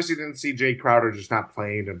 we obviously didn't see Jay Crowder just not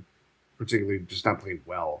playing, and particularly just not playing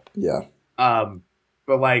well. Yeah.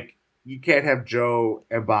 But like, you can't have Joe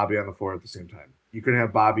and Bobby on the floor at the same time. You couldn't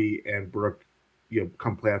have Bobby and Brooke,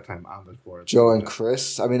 come playoff time on the floor. Joe and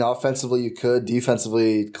Chris. I mean, offensively you could.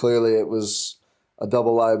 Defensively, clearly it was a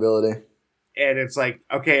double liability. And it's like,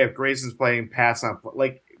 okay, if Grayson's playing, pass on.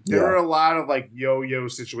 Like, there are a lot of like yo-yo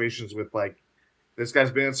situations with like, this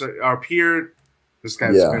guy's minutes are up here, this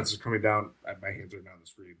guy's minutes is coming down. My hands are down the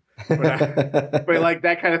screen. But like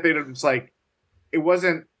that kind of thing, it's like, it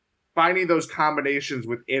wasn't finding those combinations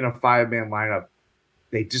within a 5-man lineup.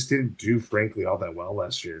 They just didn't do, frankly, all that well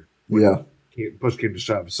last year. Push came to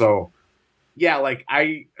shove. So, yeah, like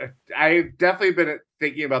I've definitely been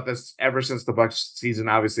thinking about this ever since the Bucks season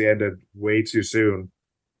obviously ended way too soon.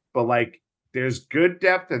 But like, there's good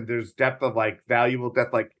depth and there's depth of like valuable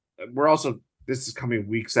depth. Like, this is coming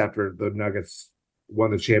weeks after the Nuggets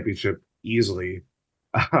won the championship easily.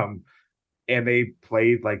 And they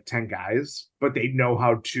played like 10 guys, but they know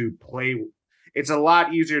how to play. It's a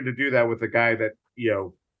lot easier to do that with a guy that,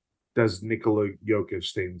 does Nikola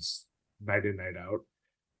Jokic things night in, night out.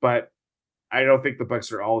 But I don't think the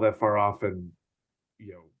Bucks are all that far off. And,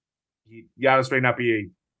 Giannis may not be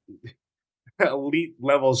a elite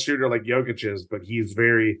level shooter like Jokic is, but he's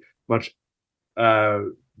very much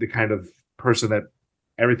the kind of person that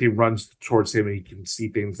everything runs towards him and he can see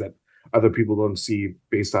things that other people don't see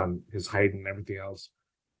based on his height and everything else.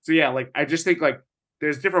 So yeah, like I just think like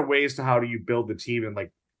there's different ways to how do you build the team and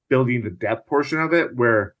like building the depth portion of it,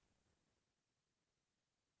 where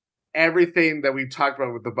everything that we talked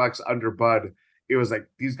about with the Bucks under Bud, it was like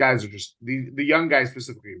these guys are just the young guys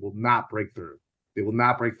specifically will not break through. They will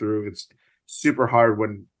not break through. It's super hard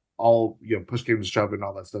when all push came to shove and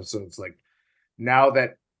all that stuff. So it's like now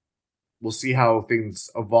that we'll see how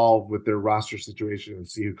things evolve with their roster situation and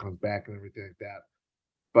see who comes back and everything like that.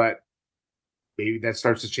 But maybe that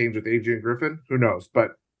starts to change with Adrian Griffin. Who knows?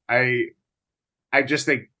 But I just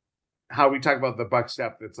think how we talk about the Bucks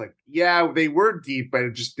depth, it's like, yeah, they were deep, but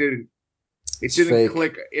it just didn't. It didn't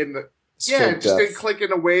click in the. It just didn't click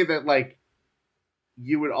in a way that like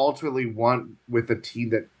you would ultimately want with a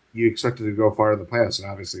team that you expected to go far in the playoffs, and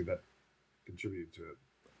obviously that contributed to it.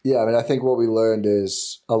 Yeah, I mean, I think what we learned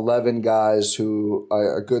is 11 guys who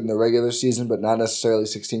are good in the regular season, but not necessarily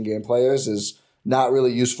 16-game players, is not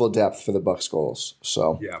really useful depth for the Bucks' goals.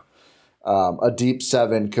 So, a deep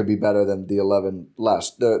 7 could be better than the 11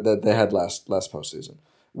 that they had last postseason.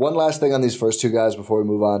 One last thing on these first two guys before we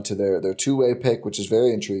move on to their two-way pick, which is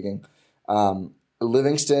very intriguing.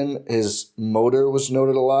 Livingston, his motor was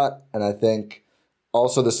noted a lot, and I think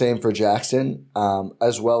also the same for Jackson,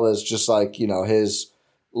 as well as just like his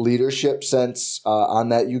leadership sense on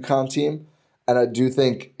that UConn team. And I do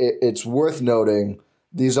think it's worth noting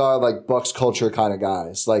these are like Bucks culture kind of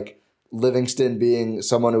guys. Like Livingston being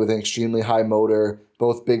someone with an extremely high motor,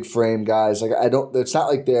 both big frame guys. Like it's not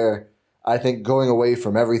like they're, I think, going away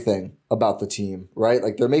from everything about the team, right?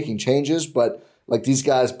 Like they're making changes, but like these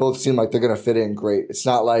guys both seem like they're going to fit in great. It's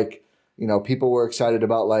not like, people were excited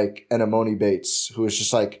about like Enamoni Bates, who is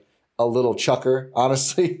just like a little chucker,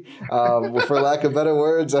 honestly, for lack of better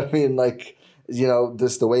words. I mean, like,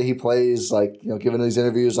 this the way he plays, like, given these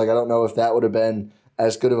interviews, like, I don't know if that would have been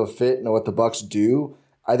as good of a fit and what the Bucks do.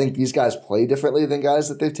 I think these guys play differently than guys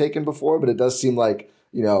that they've taken before, but it does seem like,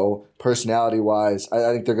 personality-wise,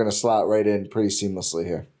 I think they're going to slot right in pretty seamlessly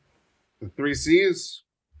here. The 3 C's,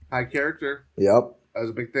 high character. Yep. That was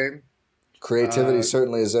a big thing. Creativity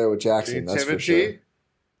certainly is there with Jackson, that's for sure.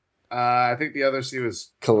 I think the other C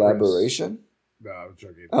was collaboration. Chris. No, I'm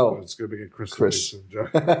joking. Oh, it's going to be a Chris. Joke.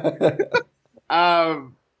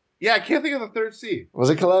 Yeah, I can't think of the third C. Was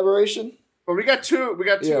it collaboration? Well, we got two.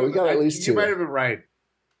 Yeah, we got at least two. You might have been right.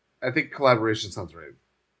 I think collaboration sounds right.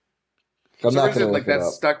 I'm not going to look it that's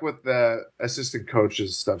up. Stuck with the assistant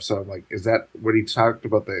coaches stuff. So I'm like, is that what he talked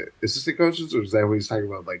about the assistant coaches, or is that what he's talking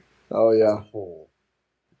about? Like, oh yeah, as a whole.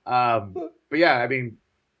 But yeah, I mean,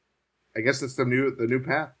 I guess it's the new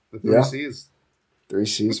path. The 3 C's. 3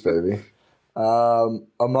 C's, baby.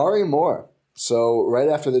 Amari Moore. So right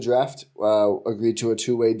after the draft, agreed to a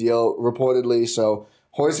 2-way deal, reportedly. So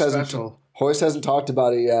Horst hasn't talked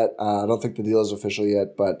about it yet. I don't think the deal is official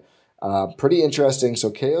yet, but pretty interesting.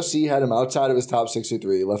 So KOC had him outside of his top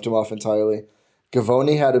 63, left him off entirely.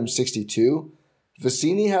 Gavoni had him 62.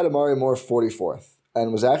 Vicini had Amari Moore 44th,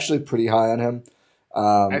 and was actually pretty high on him.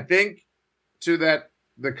 I think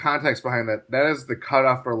the context behind that is the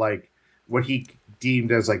cutoff for like what he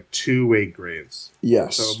deemed as like 2-way grades.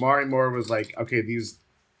 Yes. So Amari Moore was like, okay, these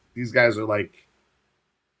guys are like,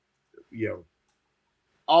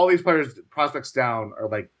 all these players, prospects down, are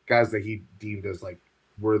like guys that he deemed as like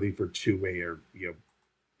worthy for 2-way or beyond.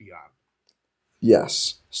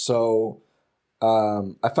 Yes. So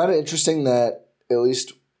I find it interesting that at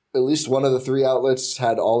least one of the 3 outlets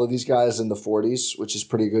had all of these guys in the 40s, which is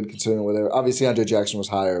pretty good considering where they were. Obviously, Andre Jackson was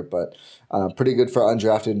higher, but pretty good for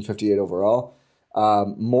undrafted and 58 overall.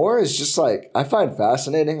 Moore is just like, I find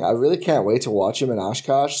fascinating. I really can't wait to watch him in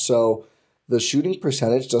Oshkosh. So the shooting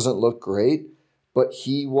percentage doesn't look great, but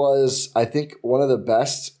he was, I think, one of the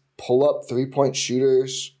best pull-up three-point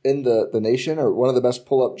shooters in the nation, or one of the best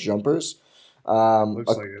pull-up jumpers.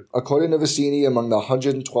 Looks like it. According to Vicini, among the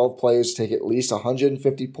 112 players to take at least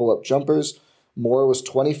 150 pull-up jumpers, Moore was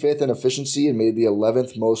 25th in efficiency and made the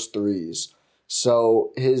 11th most threes.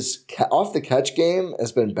 So his off-the-catch game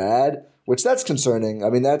has been bad, which that's concerning. I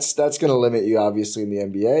mean, that's going to limit you, obviously, in the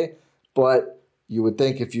NBA. But you would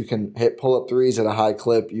think if you can hit pull-up threes at a high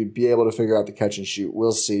clip, you'd be able to figure out the catch and shoot.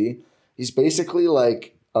 We'll see. He's basically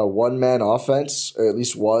like a one-man offense, or at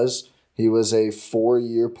least was. He was a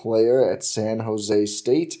 4-year player at San Jose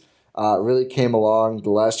State. Really came along.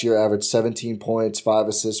 The last year averaged 17 points, 5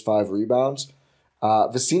 assists, 5 rebounds.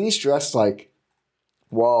 Vicini stressed, like,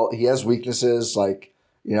 while he has weaknesses, like,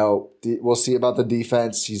 we'll see about the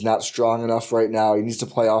defense. He's not strong enough right now. He needs to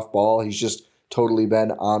play off ball. He's just totally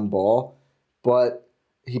been on ball. But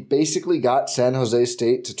he basically got San Jose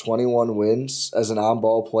State to 21 wins as an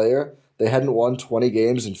on-ball player. They hadn't won 20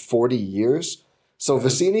 games in 40 years. So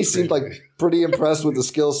Vicini seemed like pretty impressed with the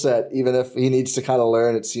skill set, even if he needs to kind of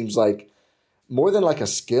learn. It seems like more than like a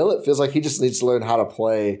skill, it feels like he just needs to learn how to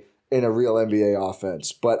play in a real NBA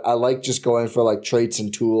offense. But I like just going for like traits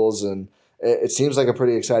and tools, and it seems like a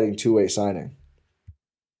pretty exciting 2-way signing.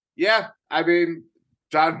 Yeah, I mean,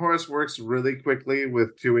 John Horst works really quickly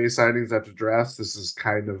with 2-way signings after drafts. This is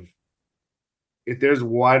kind of, if there's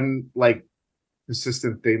one like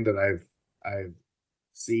consistent thing that I've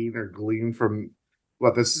seen or gleaned from,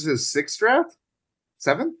 this is his 6th draft?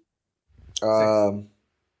 7th? I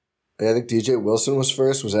think DJ Wilson was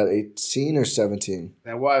first. Was that 18 or 17?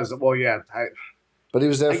 That was, well, yeah. But he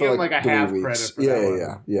was there for like a 3 half weeks. credit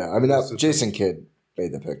for Yeah. I mean, Jason Kidd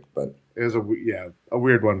made the pick, but it was a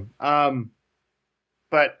weird one.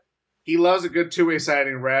 But he loves a good 2-way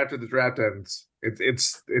signing right after the draft ends.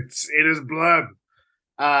 It's in his blood.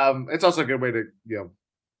 It's also a good way to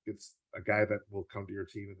it's a guy that will come to your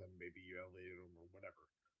team and then maybe you elevate him or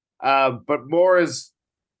whatever. But Moore is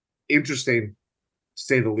interesting, to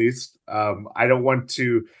say the least. I don't want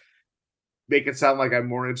to make it sound like I'm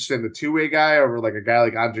more interested in the 2-way guy over like a guy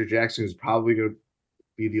like Andre Jackson, who's probably going to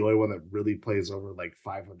be the only one that really plays over like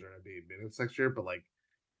 500 NBA minutes next year. But like,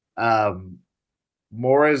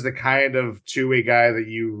 Moore is the kind of 2-way guy that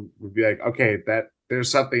you would be like, okay, that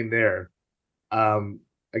there's something there.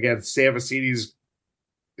 Again, Sam Vicini's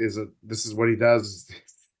this is what he does.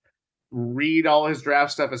 Read all his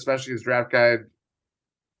draft stuff, especially his draft guide.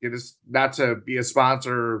 It is not to be a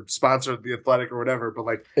sponsor of the Athletic or whatever, but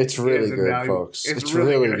like it's really good, folks. It's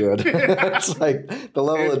really good. It's like the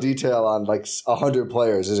level of detail on like 100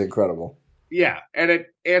 players is incredible. Yeah, and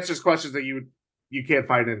it answers questions that you you can't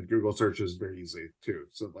find in Google searches very easily too.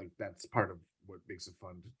 So like that's part of what makes it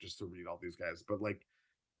fun just to read all these guys. But like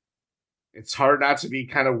it's hard not to be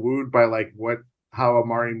kind of wooed by like how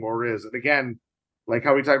Amari Moore is. And again, like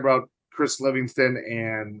how we talked about Chris Livingston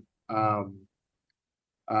and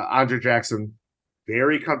Andre Jackson,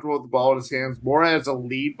 very comfortable with the ball in his hands, more as a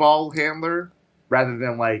lead ball handler rather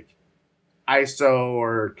than like ISO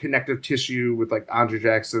or connective tissue with like Andre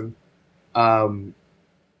Jackson. Again,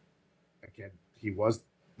 he was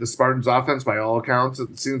the Spartans' offense by all accounts,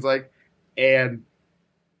 it seems like, and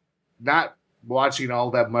not watching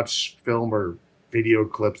all that much film or video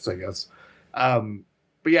clips, I guess.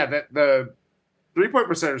 But yeah, the 3-point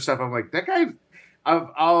percentage stuff, I'm like, that guy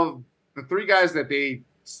of the three guys that they,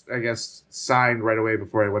 I guess, signed right away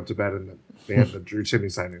before I went to bed, and they had the Drew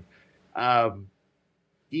Timme signing.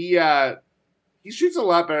 He shoots a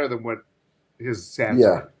lot better than what his stats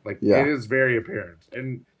are. Like it is very apparent,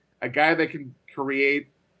 and a guy that can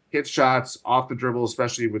hit shots off the dribble,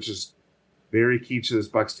 especially, which is very key to this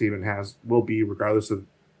Bucks team and will be regardless of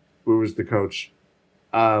who is the coach.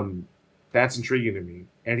 That's intriguing to me,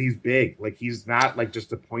 and he's big. Like he's not like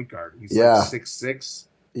just a point guard. He's like 6'6".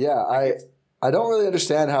 Yeah, I don't really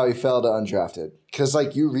understand how he fell to undrafted, because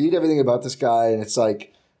like you read everything about this guy, and it's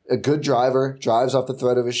like a good driver, drives off the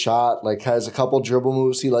thread of his shot, like has a couple dribble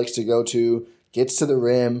moves he likes to go to, gets to the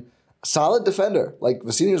rim, solid defender. Like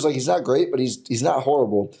Vecini was like, he's not great, but he's not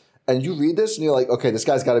horrible. And you read this and you're like, okay, this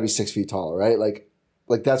guy's got to be 6 feet taller, right? Like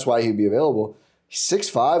that's why he'd be available. He's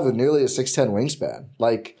 6'5" with nearly a 6'10" wingspan.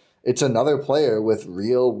 Like it's another player with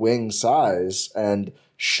real wing size and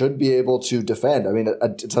should be able to defend. I mean,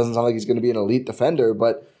 it doesn't sound like he's going to be an elite defender,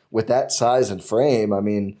 but with that size and frame, I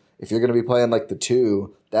mean, if you're going to be playing like the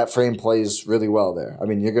 2, that frame plays really well there. I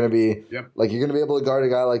mean, you're going to be like, you're going to be able to guard a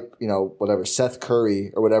guy like, whatever, Seth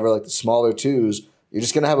Curry or whatever, like the smaller 2s. You're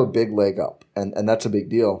just going to have a big leg up, and that's a big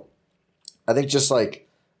deal. I think just like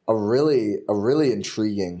a really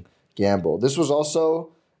intriguing gamble. This was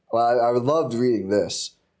also, I loved reading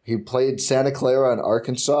this. He played Santa Clara and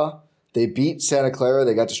Arkansas. They beat Santa Clara.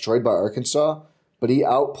 They got destroyed by Arkansas, but he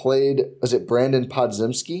outplayed, was it Brandon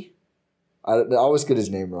Podziemski? I always get his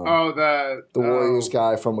name wrong. Oh, the Warriors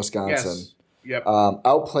guy from Wisconsin. Yes. Yep.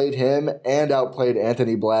 Outplayed him and outplayed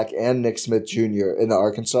Anthony Black and Nick Smith Jr. in the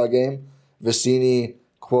Arkansas game. Vecini,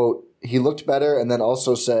 quote, he looked better, and then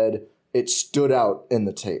also said it stood out in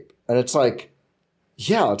the tape. And it's like,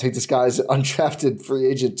 yeah, I'll take this guy's undrafted free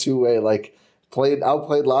agent two-way, like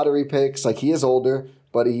outplayed lottery picks. Like he is older,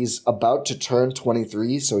 but he's about to turn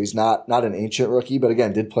 23, so he's not an ancient rookie, but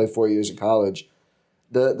again, did play 4 years in college.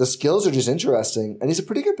 The skills are just interesting, and he's a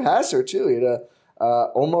pretty good passer too. He had a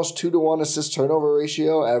almost 2-to-1 assist turnover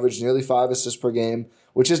ratio, averaged nearly 5 assists per game,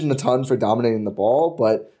 which isn't a ton for dominating the ball,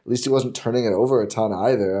 but at least he wasn't turning it over a ton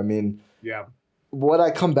either. I mean, what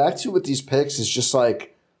I come back to with these picks is just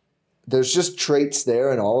like, there's just traits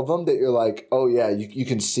there in all of them that you're like, oh yeah, you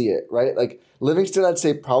can see it, right? Like Livingston, I'd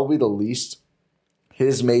say probably the least.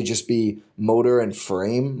 His may just be motor and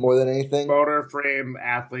frame more than anything. Motor, frame,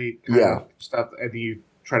 athlete kind of stuff, and you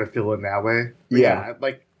try to fill in that way. But yeah,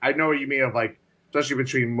 like I know what you mean of like, especially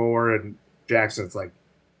between Moore and Jackson, it's like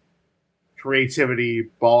creativity,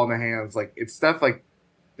 ball in the hands. Like it's stuff like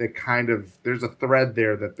that kind of, there's a thread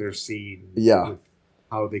there that they're seeing with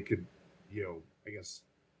how they could, I guess,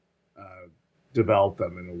 develop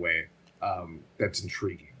them in a way that's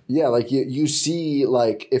intriguing. Yeah, like you see,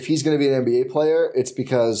 like if he's going to be an NBA player, it's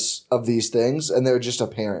because of these things, and they're just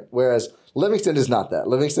apparent. Whereas Livingston is not that.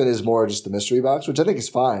 Livingston is more just the mystery box, which I think is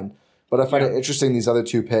fine. But I find it interesting, these other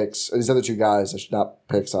two guys, not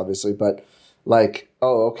picks, obviously, but like,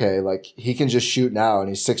 oh, okay, like he can just shoot now, and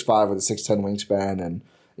he's 6'5" with a 6'10" wingspan, and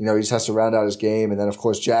he just has to round out his game. And then, of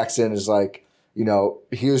course, Jackson is like,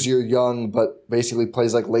 here's your young, but basically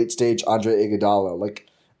plays like late stage Andre Iguodala, like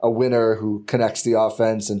a winner who connects the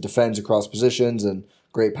offense and defends across positions and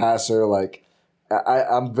great passer. Like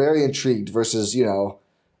I'm very intrigued versus,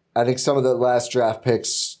 I think some of the last draft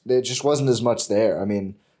picks, there just wasn't as much there. I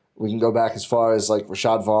mean, we can go back as far as like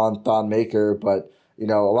Rashad Vaughn, Thon Maker, but, a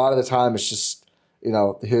lot of the time it's just,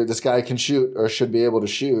 here, this guy can shoot or should be able to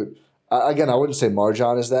shoot. Again, I wouldn't say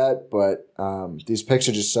Marjan is that, but these picks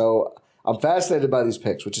are just so, I'm fascinated by these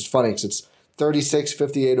picks, which is funny because it's 36,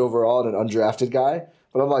 58 overall and an undrafted guy.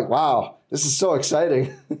 But I'm like, wow, this is so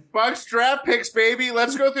exciting. Bucks draft picks, baby.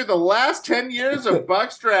 Let's go through the last 10 years of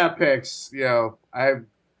Bucks draft picks. I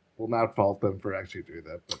will not fault them for actually doing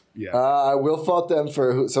that. But yeah. I will fault them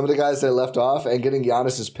for some of the guys they left off and getting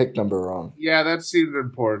Giannis's pick number wrong. Yeah, that seemed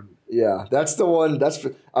important. Yeah, that's the one.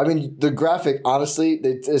 I mean, the graphic, honestly,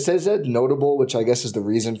 it says that notable, which I guess is the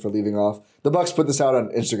reason for leaving off. The Bucks put this out on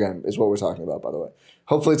Instagram, is what we're talking about, by the way.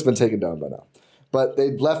 Hopefully it's been taken down by now. But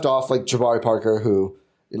they left off like Jabari Parker, who,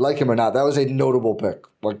 you like him or not, that was a notable pick.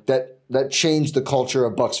 Like that changed the culture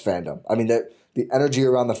of Bucks fandom. I mean, the energy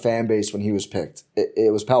around the fan base when he was picked,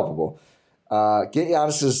 it was palpable. Get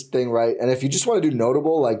Giannis's thing right. And if you just want to do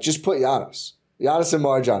notable, like just put Giannis. Giannis and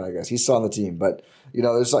Marjan, I guess. He's still on the team. But,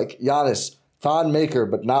 there's like Giannis, Thon Maker,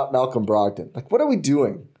 but not Malcolm Brogdon. Like, what are we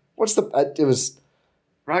doing?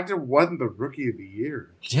 Brogdon won the Rookie of the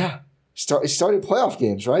Year. Yeah. He started playoff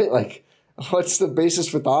games, right? Like, what's the basis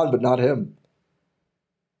for Thon but not him?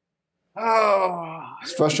 Oh.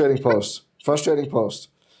 It's frustrating post.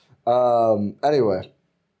 Anyway.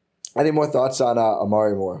 Any more thoughts on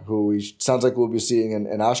Amari Moore, who sounds like we'll be seeing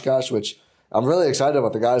in Oshkosh, which I'm really excited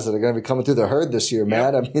about the guys that are going to be coming through the herd this year,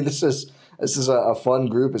 man. Yep. I mean, this is a fun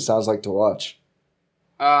group, it sounds like, to watch.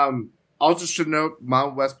 Also should note,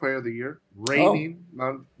 Mountain West Player of the Year. Reigning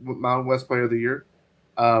Mountain West Player of the Year.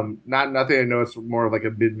 Nothing, I know it's more of like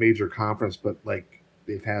a mid-major conference, but like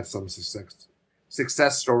they've had some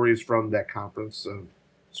success stories from that conference of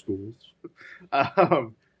schools.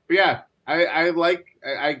 But yeah,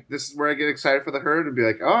 I this is where I get excited for the herd and be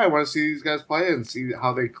like, oh, I want to see these guys play and see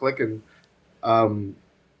how they click, and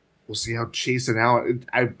we'll see how Chase and Allen.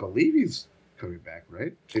 I believe he's coming back,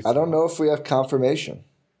 right? I don't know if we have confirmation.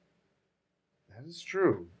 That is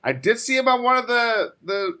true. I did see him on one of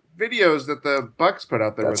the videos that the Bucks put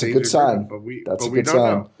out there. That's a good sign. That's a good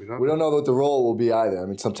sign. We don't know what the role will be either. I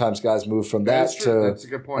mean, sometimes guys move from that to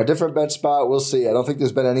a different bench spot. We'll see. I don't think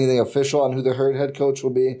there's been anything official on who the herd head coach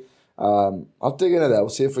will be. I'll dig into that. We'll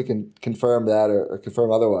see if we can confirm that or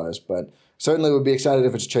confirm otherwise. But certainly would be excited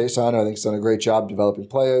if it's Chase on. I think he's done a great job developing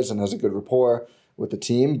players and has a good rapport with the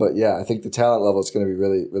team. But yeah, I think the talent level is going to be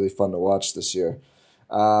really, really fun to watch this year.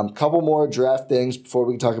 Couple more draft things before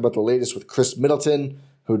we can talk about the latest with Chris Middleton,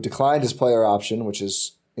 who declined his player option, which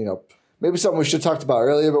is, maybe something we should have talked about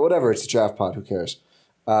earlier, but whatever. It's a draft pod. Who cares?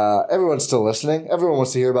 Everyone's still listening. Everyone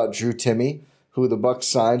wants to hear about Drew Timme, who the Bucks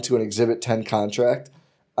signed to an Exhibit 10 contract.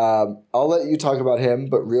 I'll let you talk about him,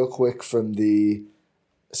 but real quick from the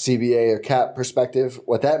CBA or cap perspective,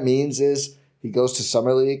 what that means is he goes to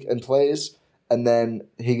Summer League and plays, and then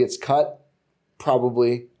he gets cut,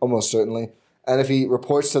 probably, almost certainly. And if he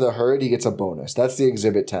reports to the herd, he gets a bonus. That's the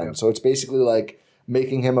Exhibit 10. Yeah. So it's basically like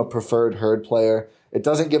making him a preferred herd player. It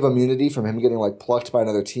doesn't give immunity from him getting like plucked by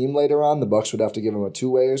another team later on. The Bucks would have to give him a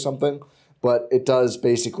two-way or something. But it does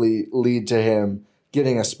basically lead to him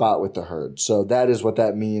getting a spot with the herd. So that is what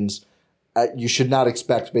that means. You should not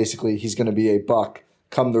expect basically he's going to be a Buck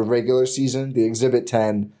come the regular season. The Exhibit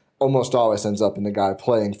 10 almost always ends up in the guy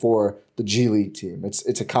playing for the G League team.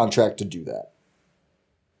 It's a contract to do that.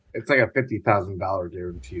 It's like a $50,000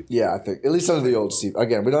 guarantee. Yeah, I think. At least under the old CBA.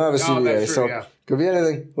 Again, we don't have a CBA, true, so could be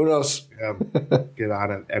anything. Who knows? Get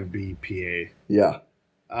on an MBPA. Yeah.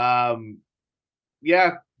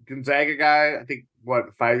 Yeah, Gonzaga guy, I think,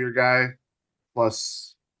 5-year guy,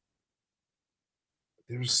 plus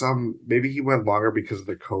there's some, maybe he went longer because of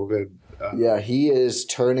the COVID. Yeah, he is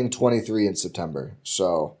turning 23 in September,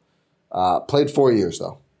 so played 4 years,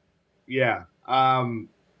 though. Yeah.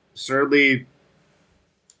 Certainly,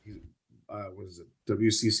 what is it?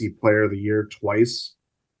 WCC Player of the Year twice.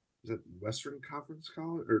 Is it Western Conference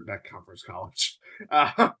College? Or not Conference College.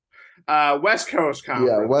 West Coast Conference.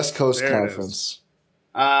 Yeah, West Coast Conference.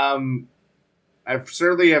 I've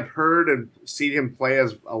certainly have heard and seen him play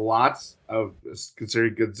as a lot of,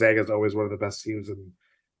 considering Gonzaga is always one of the best teams in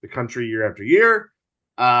the country year after year.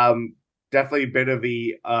 Definitely a bit of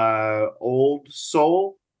the old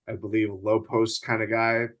soul, I believe, a low post kind of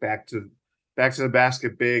guy, back to the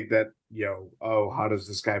basket big that, how does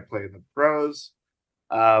this guy play in the pros?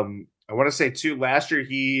 I want to say too, last year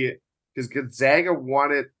because Gonzaga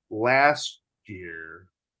won it last year,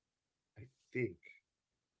 I think.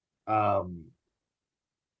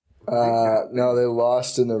 No, they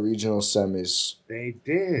lost in the regional semis. They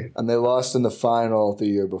did. And they lost in the final the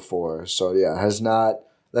year before. So yeah,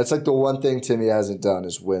 that's like the one thing Timmy hasn't done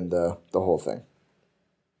is win the whole thing.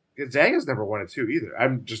 Gonzaga's never won it too either.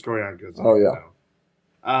 I'm just going on Gonzaga. Oh yeah. Now.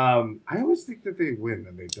 I always think that they win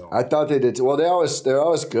and they don't. I thought they did too. Well, they're always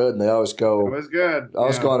good and they always go. Always good.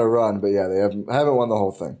 Always go on a run, but yeah, they haven't won the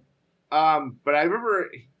whole thing. But I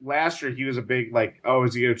remember last year he was a big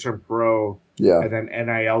is he going to turn pro? Yeah. And then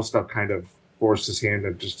NIL stuff kind of forced his hand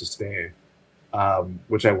to stay,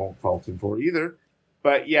 which I won't fault him for either.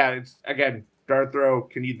 But yeah, it's again dart throw.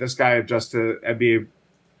 Can this guy adjust to NBA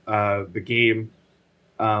the game?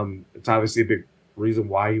 It's obviously a big reason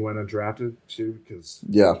why he went undrafted too, because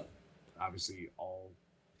obviously all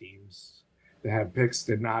teams that have picks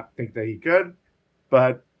did not think that he could,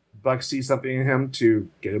 but Bucks see something in him to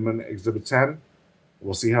get him an Exhibit 10.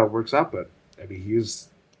 We'll see how it works out, but I mean, he's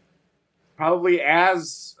probably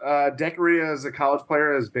as decorated as a college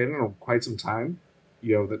player has been in quite some time.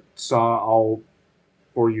 That saw all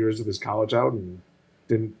 4 years of his college out and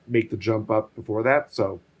didn't make the jump up before that.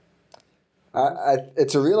 So,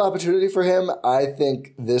 it's a real opportunity for him. I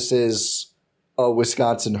think this is a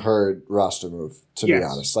Wisconsin herd roster move. To be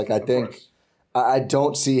honest, like I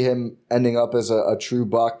don't see him ending up as a true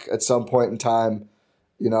Buck at some point in time.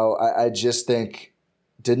 I just think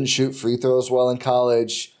didn't shoot free throws well in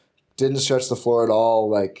college, didn't stretch the floor at all.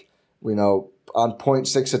 Like, on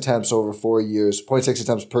 0.6 attempts over 4 years, 0.6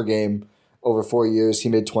 attempts per game over 4 years, he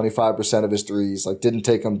made 25% of his threes. Like, didn't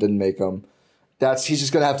take them, didn't make them. He's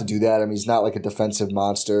just going to have to do that. I mean, he's not like a defensive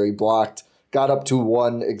monster. He got up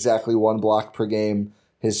to exactly one block per game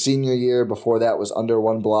his senior year. Before that was under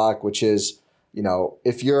one block, which is,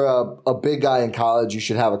 if you're a big guy in college, you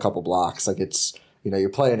should have a couple blocks. Like, it's, you're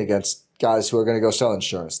playing against guys who are going to go sell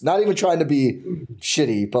insurance. Not even trying to be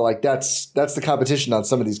shitty, but like that's the competition on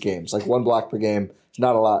some of these games. Like 1 block per game is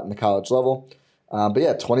not a lot in the college level. But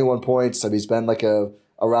yeah, 21 points. I mean, he's been like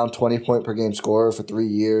around 20 point per game scorer for 3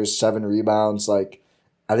 years, 7 rebounds. Like,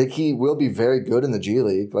 I think he will be very good in the G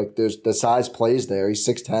League. Like, there's the size plays there. He's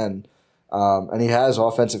 6'10", and he has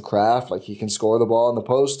offensive craft. Like, he can score the ball in the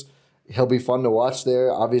post. He'll be fun to watch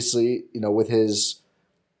there. Obviously, with his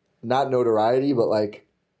not notoriety, but like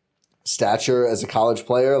stature as a college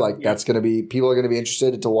player, like that's going to be, people are going to be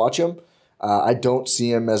interested to watch him. I don't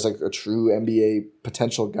see him as like a true NBA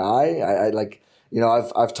potential guy.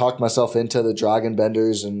 I've talked myself into the Dragon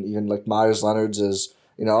Benders and even like Myers Leonard's as,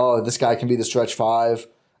 this guy can be the stretch 5.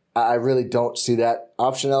 I really don't see that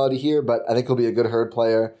optionality here, but I think he'll be a good herd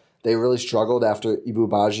player. They really struggled after Ibu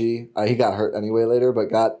Baji. He got hurt anyway later,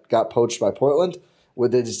 but got poached by Portland, where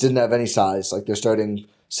they just didn't have any size. Like, they're starting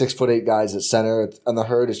 6'8" guys at center, and the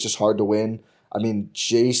herd is just hard to win. I mean,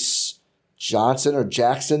 Jace Johnson or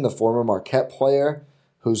Jackson, the former Marquette player,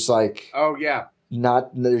 who's like,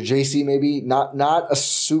 not JC maybe, not a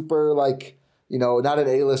super like, not an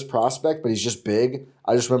A-list prospect, but he's just big.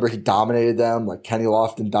 I just remember he dominated them. Like, Kenny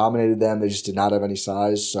Lofton dominated them. They just did not have any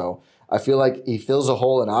size. So I feel like he fills a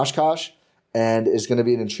hole in Oshkosh and is going to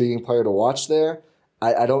be an intriguing player to watch there.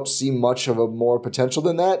 I don't see much of a more potential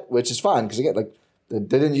than that, which is fine because, again, like, they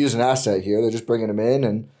didn't use an asset here. They're just bringing him in,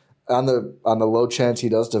 and on the low chance he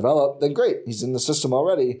does develop, then great. He's in the system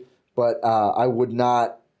already. But I would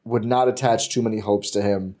not attach too many hopes to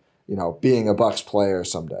him, being a Bucks player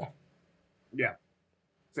someday. Yeah,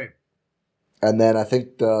 same. And then I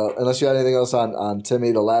think unless you had anything else on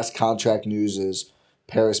Timmy, the last contract news is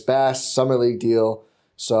Paris Bass, Summer League deal.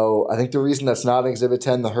 So I think the reason that's not an Exhibit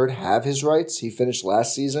 10, the Herd have his rights. He finished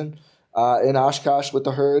last season in Oshkosh with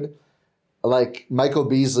the Herd. Like Michael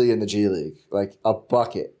Beasley in the G League, like a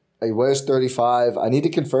bucket. He wears 35. I need to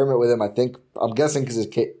confirm it with him. I'm guessing because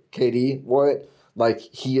KD wore it. Like,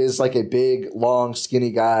 he is like a big, long, skinny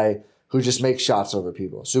guy who just makes shots over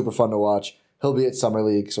people. Super fun to watch. He'll be at Summer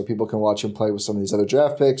League, so people can watch him play with some of these other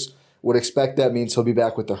draft picks. Would expect that means he'll be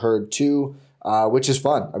back with the Herd too, which is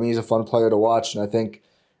fun. I mean, he's a fun player to watch, and I think,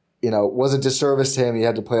 was a disservice to him. He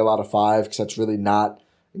had to play a lot of 5 because that's really not,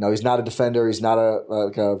 he's not a defender. He's not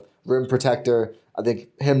a rim protector. I think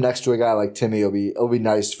him next to a guy like Timmy will be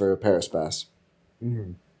nice for Paris Bass.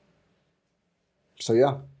 Mm-hmm. So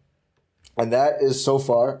yeah, and that is so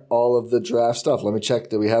far all of the draft stuff. Let me check.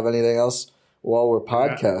 Do we have anything else while we're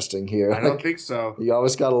podcasting here? I don't think so. You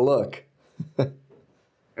always got to look. If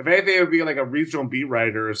anything, it would be like a regional beat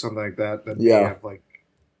writer or something like that. That may have like,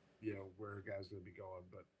 where guys going to be going.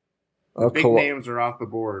 But big names are off the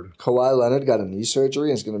board. Kawhi Leonard got a knee surgery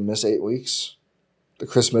and is going to miss 8 weeks. The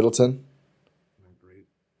Chris Middleton. Great.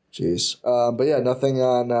 Jeez. But yeah, nothing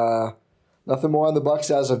more on the Bucks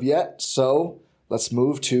as of yet. So let's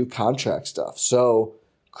move to contract stuff. So,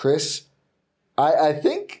 Chris, I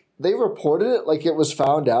think they reported it like it was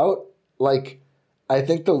found out. Like, I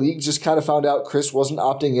think the league just kind of found out Chris wasn't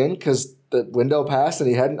opting in because the window passed and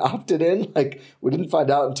he hadn't opted in. Like, we didn't find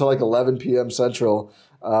out until like 11 p.m. Central.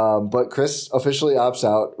 But Chris officially opts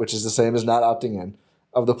out, which is the same as not opting in,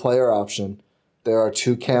 of the player option. There are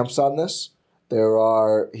 2 camps on this.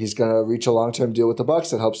 He's going to reach a long-term deal with the Bucks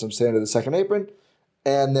that helps him stay under the second apron.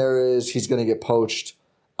 And he's going to get poached.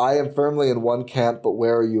 I am firmly in one camp, but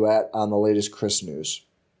where are you at on the latest Chris news?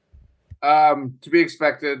 To be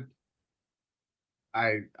expected.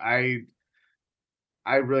 I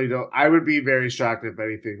really don't. I would be very shocked if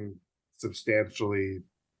anything substantially,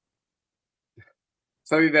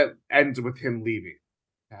 something that ends with him leaving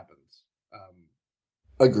happens.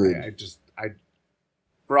 Agreed. I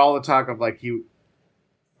for all the talk of like he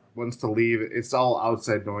wants to leave, it's all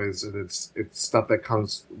outside noise, and it's stuff that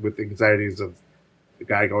comes with anxieties of the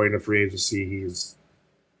guy going to free agency. He's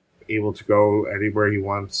able to go anywhere he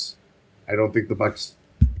wants. I don't think the Bucks.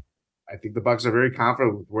 I think the Bucks are very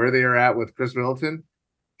confident with where they are at with Chris Middleton.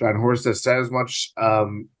 John Horst has said as much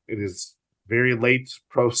in his very late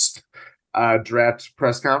post draft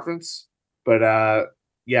press conference. But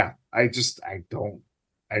yeah, I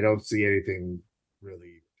don't see anything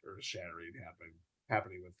really earth shattering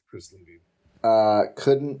happening with Chris leaving.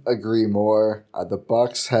 Couldn't agree more. The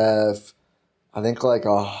Bucks have, I think, like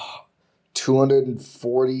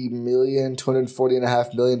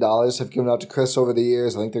 $240.5 million have given out to Chris over the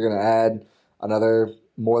years. I think they're going to add another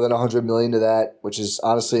more than $100 million to that, which is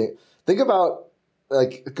honestly, think about,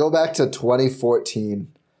 like, go back to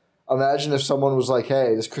 2014. Imagine if someone was like,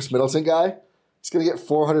 hey, this Chris Middleton guy, he's going to get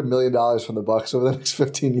 $400 million from the Bucks over the next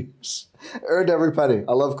 15 years. Earned every penny.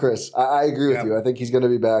 I love Chris. I agree with you. I think he's going to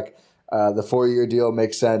be back. The 4-year deal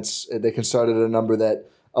makes sense. They can start at a number that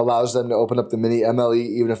allows them to open up the mini MLE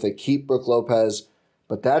even if they keep Brook Lopez.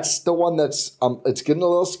 But that's the one that's it's getting a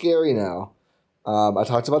little scary now. I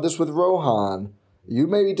talked about this with Rohan. You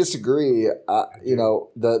maybe disagree.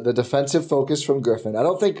 The defensive focus from Griffin, I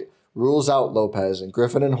don't think rules out Lopez. And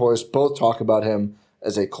Griffin and Horst both talk about him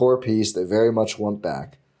as a core piece they very much want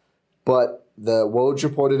back. But the Woj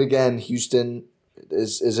reported again, Houston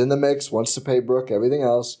is in the mix, wants to pay Brook, everything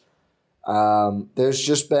else. There's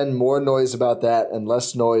just been more noise about that and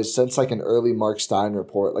less noise since like an early Mark Stein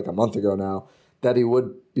report like a month ago now that he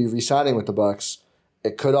would be re-signing with the Bucks.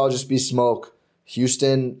 It could all just be smoke.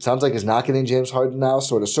 Houston sounds like is not getting James Harden now,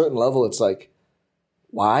 so at a certain level it's like,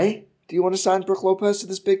 why do you want to sign Brook Lopez to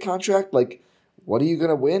this big contract? Like, what are you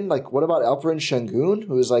gonna win? Like, what about Alperen Şengün,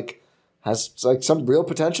 who is like has like some real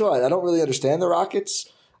potential? I don't really understand the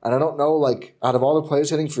Rockets, and I don't know, like, out of all the players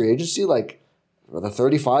hitting free agency, like, the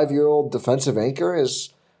 35-year-old defensive anchor it's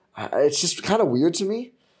just kind of weird to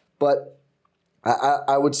me. But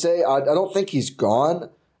I would say I don't think he's gone,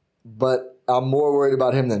 but I'm more worried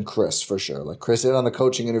about him than Chris for sure. Like, Chris did on the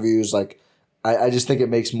coaching interviews, like, I just think it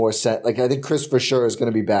makes more sense. Like, I think Chris for sure is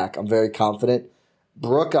going to be back. I'm very confident.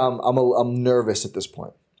 Brook, I'm nervous at this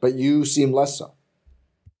point, but you seem less so.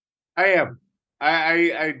 I am.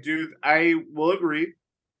 I do. I will agree.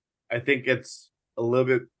 I think it's a little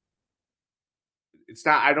bit. It's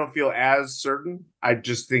not. I don't feel as certain. I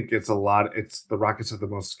just think it's a lot. It's the Rockets have the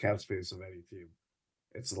most cap space of any team.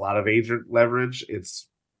 It's a lot of agent leverage. It's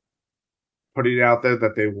putting it out there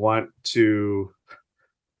that they want to.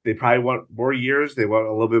 They probably want more years. They want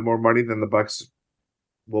a little bit more money than the Bucks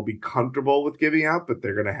will be comfortable with giving out, but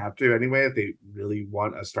they're going to have to anyway if they really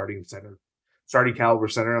want a starting caliber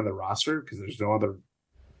center on the roster, because there's no other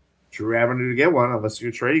true avenue to get one unless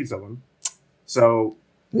you're trading someone. So,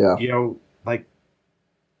 yeah, like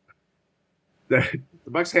the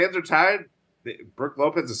Bucks' hands are tied. Brook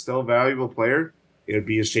Lopez is still a valuable player. It would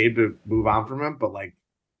be a shame to move on from him, but like,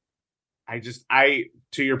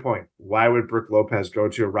 to your point, why would Brook Lopez go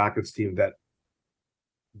to a Rockets team that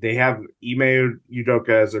they have Ime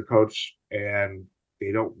Udoka as their coach, and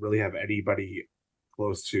they don't really have anybody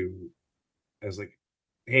close to as like,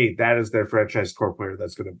 hey, that is their franchise core player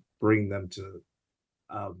that's going to bring them to,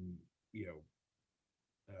 I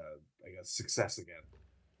guess, success again.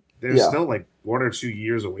 They're still like 1 or 2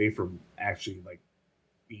 years away from actually like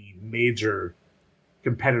being major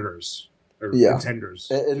competitors or contenders.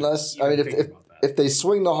 Unless, I mean, if they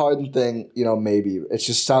swing the Harden thing, maybe it's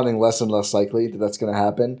just sounding less and less likely that that's going to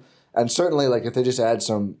happen. And certainly, like, if they just add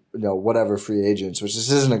some, whatever free agents, which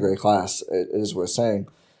this isn't a great class, it is worth saying.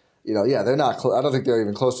 They're not. I don't think they're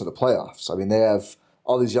even close to the playoffs. I mean, they have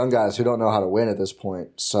all these young guys who don't know how to win at this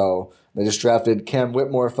point. So they just drafted Cam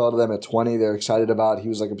Whitmore, fell to them at 20. They're excited about. He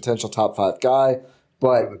was like a potential top 5 guy,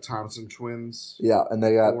 but the Thompson twins. Yeah, and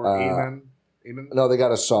they got Amen. No, they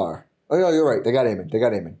got Asar. Oh no, you're right. They got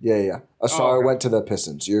Amon. Yeah. Asar went to the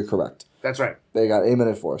Pistons. You're correct. That's right. They got Amon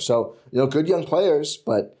at 4. So good young players,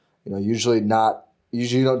 but usually not.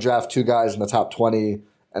 Usually you don't draft 2 guys in the top 20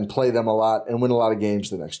 and play them a lot and win a lot of games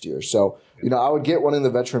the next year. So, I would get one in the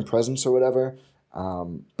veteran presence or whatever.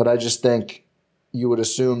 But I just think you would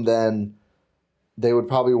assume then they would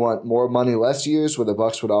probably want more money less years, where the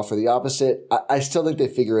Bucks would offer the opposite. I still think they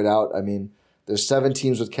figure it out. I mean, there's 7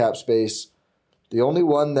 teams with cap space. The only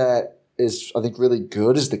one that is, I think, really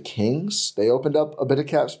good is the Kings. They opened up a bit of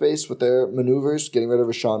cap space with their maneuvers, getting rid of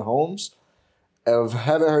Rashawn Holmes. I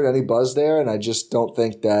haven't heard any buzz there, and I just don't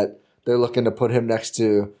think that they're looking to put him next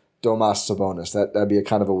to Domas Sabonis. That'd be a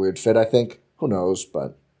kind of a weird fit, I think. Who knows,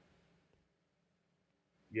 but...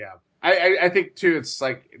 Yeah. I think too. It's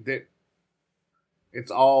like that. It's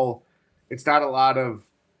not a lot of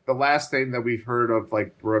the last thing that we've heard of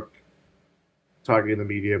like Brooke talking in the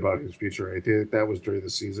media about his future. I think that was during the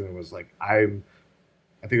season. It was like I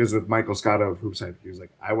think it was with Michael Scott of Hoops. He was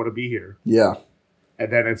like, I want to be here. Yeah.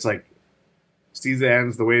 And then it's like season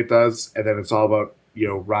ends the way it does, and then it's all about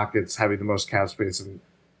Rockets having the most cap space and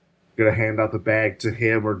gonna hand out the bag to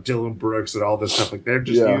him or Dylan Brooks and all this stuff. Like they're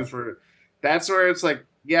just used for. That's where it's like,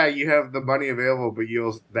 yeah, you have the money available, but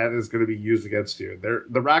that is going to be used against you.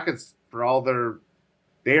 The Rockets, for all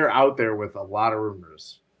they are out there with a lot of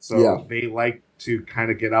rumors, so they like to kind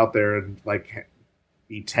of get out there and like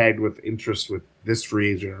be tagged with interest with this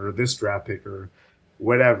free agent or this draft pick or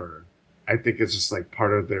whatever. I think it's just like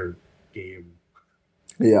part of their game.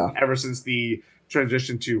 Yeah. Ever since the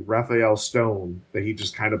transition to Raphael Stone, that he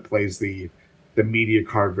just kind of plays the media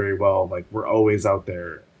card very well. Like we're always out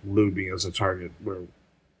there looming as a target where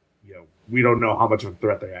we don't know how much of a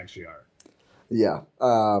threat they actually are. Yeah.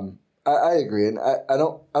 I agree, and I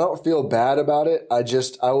don't feel bad about it. I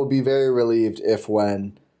will be very relieved if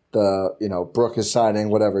when the Brooke is signing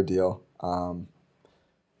whatever deal.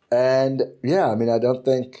 And yeah, I mean,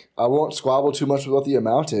 I won't squabble too much with what the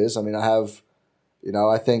amount is. I mean,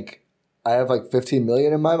 I think I have like 15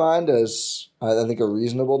 million in my mind as I think a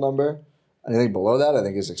reasonable number. Anything below that, I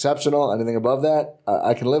think is exceptional. Anything above that,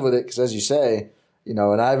 I can live with it because, as you say,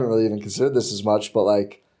 and I haven't really even considered this as much, but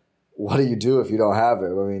like, what do you do if you don't have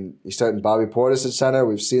it? I mean, you start in Bobby Portis at center.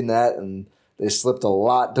 We've seen that, and they slipped a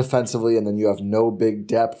lot defensively, and then you have no big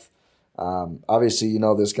depth. Obviously,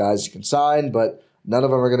 there's guys you can sign, but none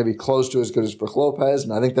of them are going to be close to as good as Brook Lopez,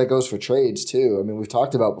 and I think that goes for trades too. I mean, we've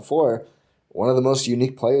talked about before, one of the most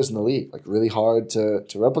unique players in the league, like really hard to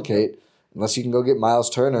replicate. Unless you can go get Miles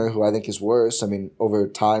Turner, who I think is worse. I mean, over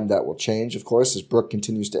time that will change, of course, as Brooke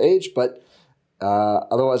continues to age. But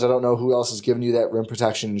otherwise, I don't know who else has given you that rim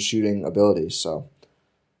protection and shooting ability. So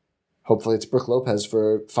hopefully it's Brook Lopez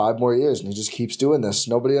for 5 more years, and he just keeps doing this.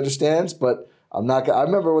 Nobody understands, but I'm not. I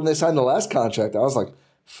remember when they signed the last contract, I was like,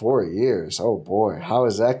 4 years. Oh boy, how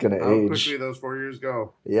is that going to age? How quickly those 4 years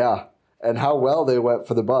go. Yeah. And how well they went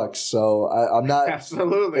for the Bucks. So I'm not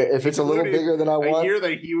absolutely. If it's a little bigger than I want, a year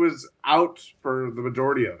that he was out for the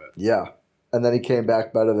majority of it. Yeah, and then he came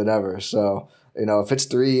back better than ever. So if it's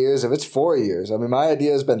 3 years, if it's 4 years, I mean, my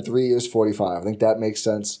idea has been 3 years, 45. I think that makes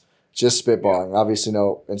sense. Just spitballing. Obviously,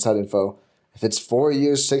 no inside info. If it's 4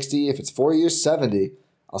 years, 60. If it's 4 years, 70.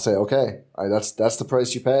 I'll say okay. That's the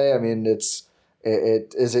price you pay. I mean, is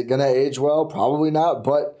it going to age well? Probably not,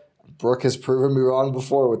 but Brooke has proven me wrong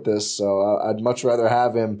before with this, so I'd much rather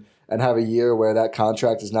have him and have a year where that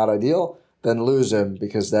contract is not ideal than lose him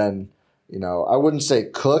because then, I wouldn't say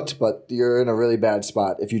cooked, but you're in a really bad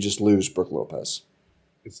spot if you just lose Brook Lopez.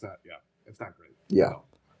 It's not great. Yeah.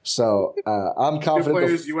 So I'm confident. Good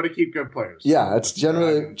players, you want to keep good players. Yeah, it's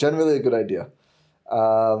generally a good idea.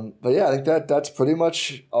 But yeah, I think that's pretty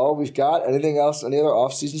much all we've got. Anything else? Any other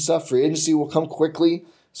offseason stuff? Free agency will come quickly,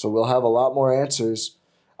 so we'll have a lot more answers.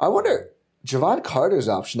 I wonder, Javon Carter's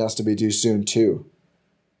option has to be due soon, too.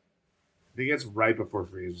 I think it's right before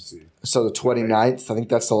free agency. So the 29th, I think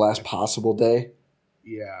that's the last possible day.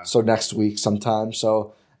 Yeah. So next week sometime.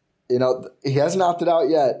 So, he hasn't opted out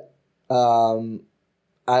yet.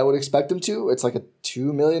 I would expect him to. It's like a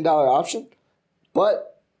 $2 million option.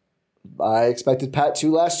 But I expected Pat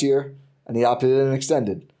to last year, and he opted in and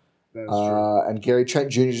extended. That's true. And Gary Trent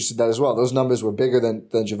Jr. just did that as well. Those numbers were bigger than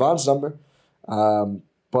Javon's number.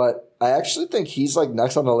 But I actually think he's like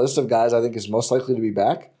next on the list of guys I think is most likely to be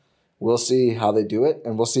back. We'll see how they do it,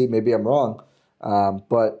 and we'll see. Maybe I'm wrong,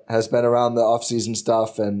 but has been around the offseason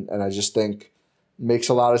stuff, and I just think makes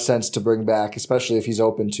a lot of sense to bring back, especially if he's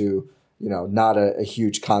open to not a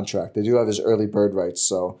huge contract. They do have his early bird rights,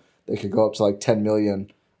 so they could go up to like $10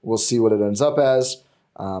 million. We'll see what it ends up as.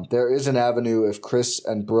 There is an avenue if Chris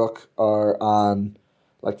and Brooke are on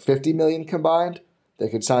like $50 million combined. They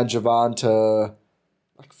could sign Javon to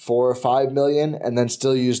like $4 or $5 million and then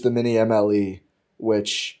still use the mini MLE,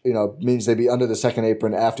 which means they'd be under the second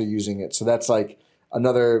apron after using it. So that's like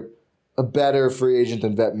a better free agent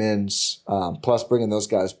than vet mins, plus bringing those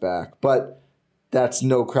guys back. But that's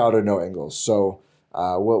no Crowder, no Ingles. So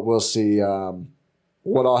we'll see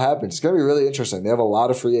what all happens. It's going to be really interesting. They have a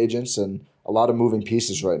lot of free agents and a lot of moving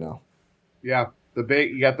pieces right now. Yeah,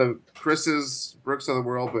 you got the Chris's, Brooks of the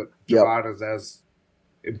world, but Javon is as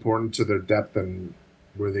important to their depth and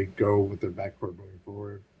where they go with their backcourt moving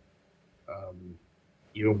forward.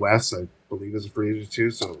 Even Wes, I believe, is a free agent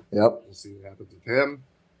too, so we'll see what happens with him.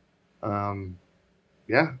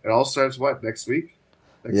 It all starts next week?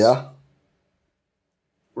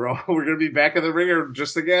 we're gonna be back in the ringer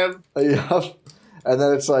just again. Yep. And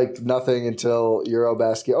then it's like nothing until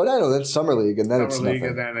Eurobasket. Oh no, then Summer League, and then Summer it's League, nothing.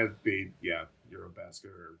 and then it'd be Eurobasket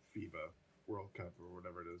or FIBA World Cup or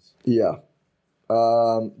whatever it is. Yeah.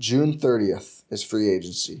 June 30th is free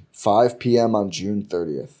agency. 5 p.m. on June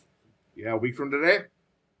 30th. Yeah, a week from today.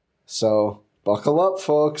 So buckle up,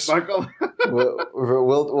 folks.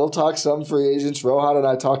 We'll talk some free agents. Rohan and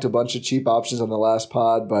I talked a bunch of cheap options on the last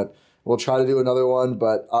pod, but we'll try to do another one.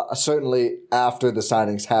 But certainly after the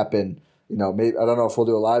signings happen, maybe I don't know if we'll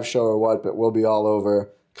do a live show or what, but we'll be all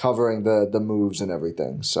over covering the moves and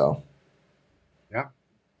everything. So yeah,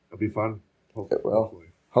 it'll be fun. It will.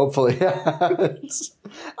 Hopefully. I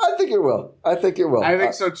think it will. I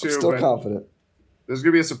think so too. I'm still confident. There's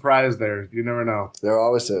going to be a surprise there. You never know. There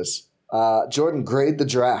always is. Jordan, grade the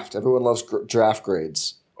draft. Everyone loves draft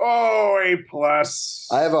grades. Oh, A+.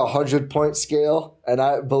 I have a 100-point scale, and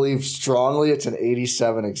I believe strongly it's an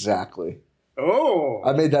 87 exactly. Oh.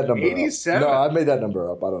 I made that number 87? up. No, I made that number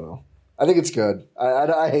up. I don't know. I think it's good.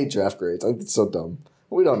 I hate draft grades. I think it's so dumb.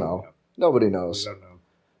 We don't know. Nobody knows.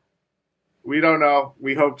 We don't know.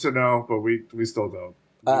 We hope to know, but we still don't.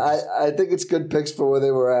 I think it's good picks for where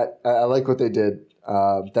they were at. I like what they did.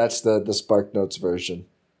 That's the Spark Notes version.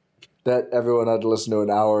 That everyone had to listen to an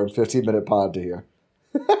hour and 15-minute pod to hear.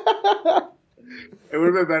 It would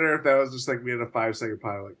have been better if that was just like we had a 5-second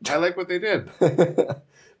pod. Like, I like what they did.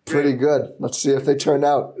 Pretty good. Let's see if they turn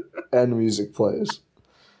out. And music plays.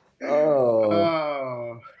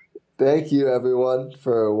 Oh. Thank you, everyone,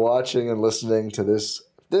 for watching and listening to this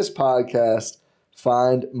podcast.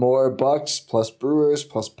 Find more Bucks plus Brewers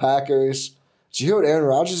plus Packers. Did you hear what Aaron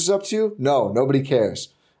Rodgers is up to? No, nobody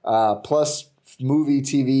cares. Plus movie,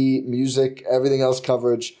 TV, music, everything else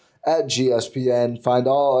coverage at GSPN. Find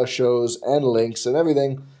all our shows and links and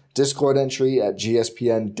everything. Discord entry at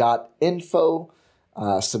gspn.info.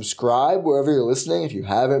 Subscribe wherever you're listening. If you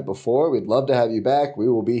haven't before, we'd love to have you back. We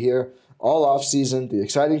will be here all off season, the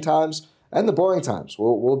exciting times and the boring times.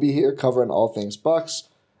 We'll be here covering all things Bucks.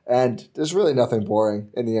 And there's really nothing boring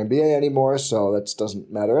in the NBA anymore, so that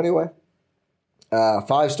doesn't matter anyway.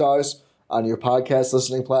 5 stars on your podcast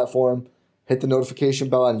listening platform. Hit the notification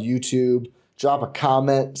bell on YouTube. Drop a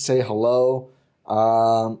comment. Say hello.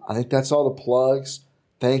 I think that's all the plugs.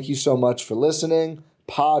 Thank you so much for listening.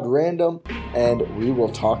 Pod Random, and we will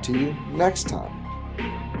talk to you next time.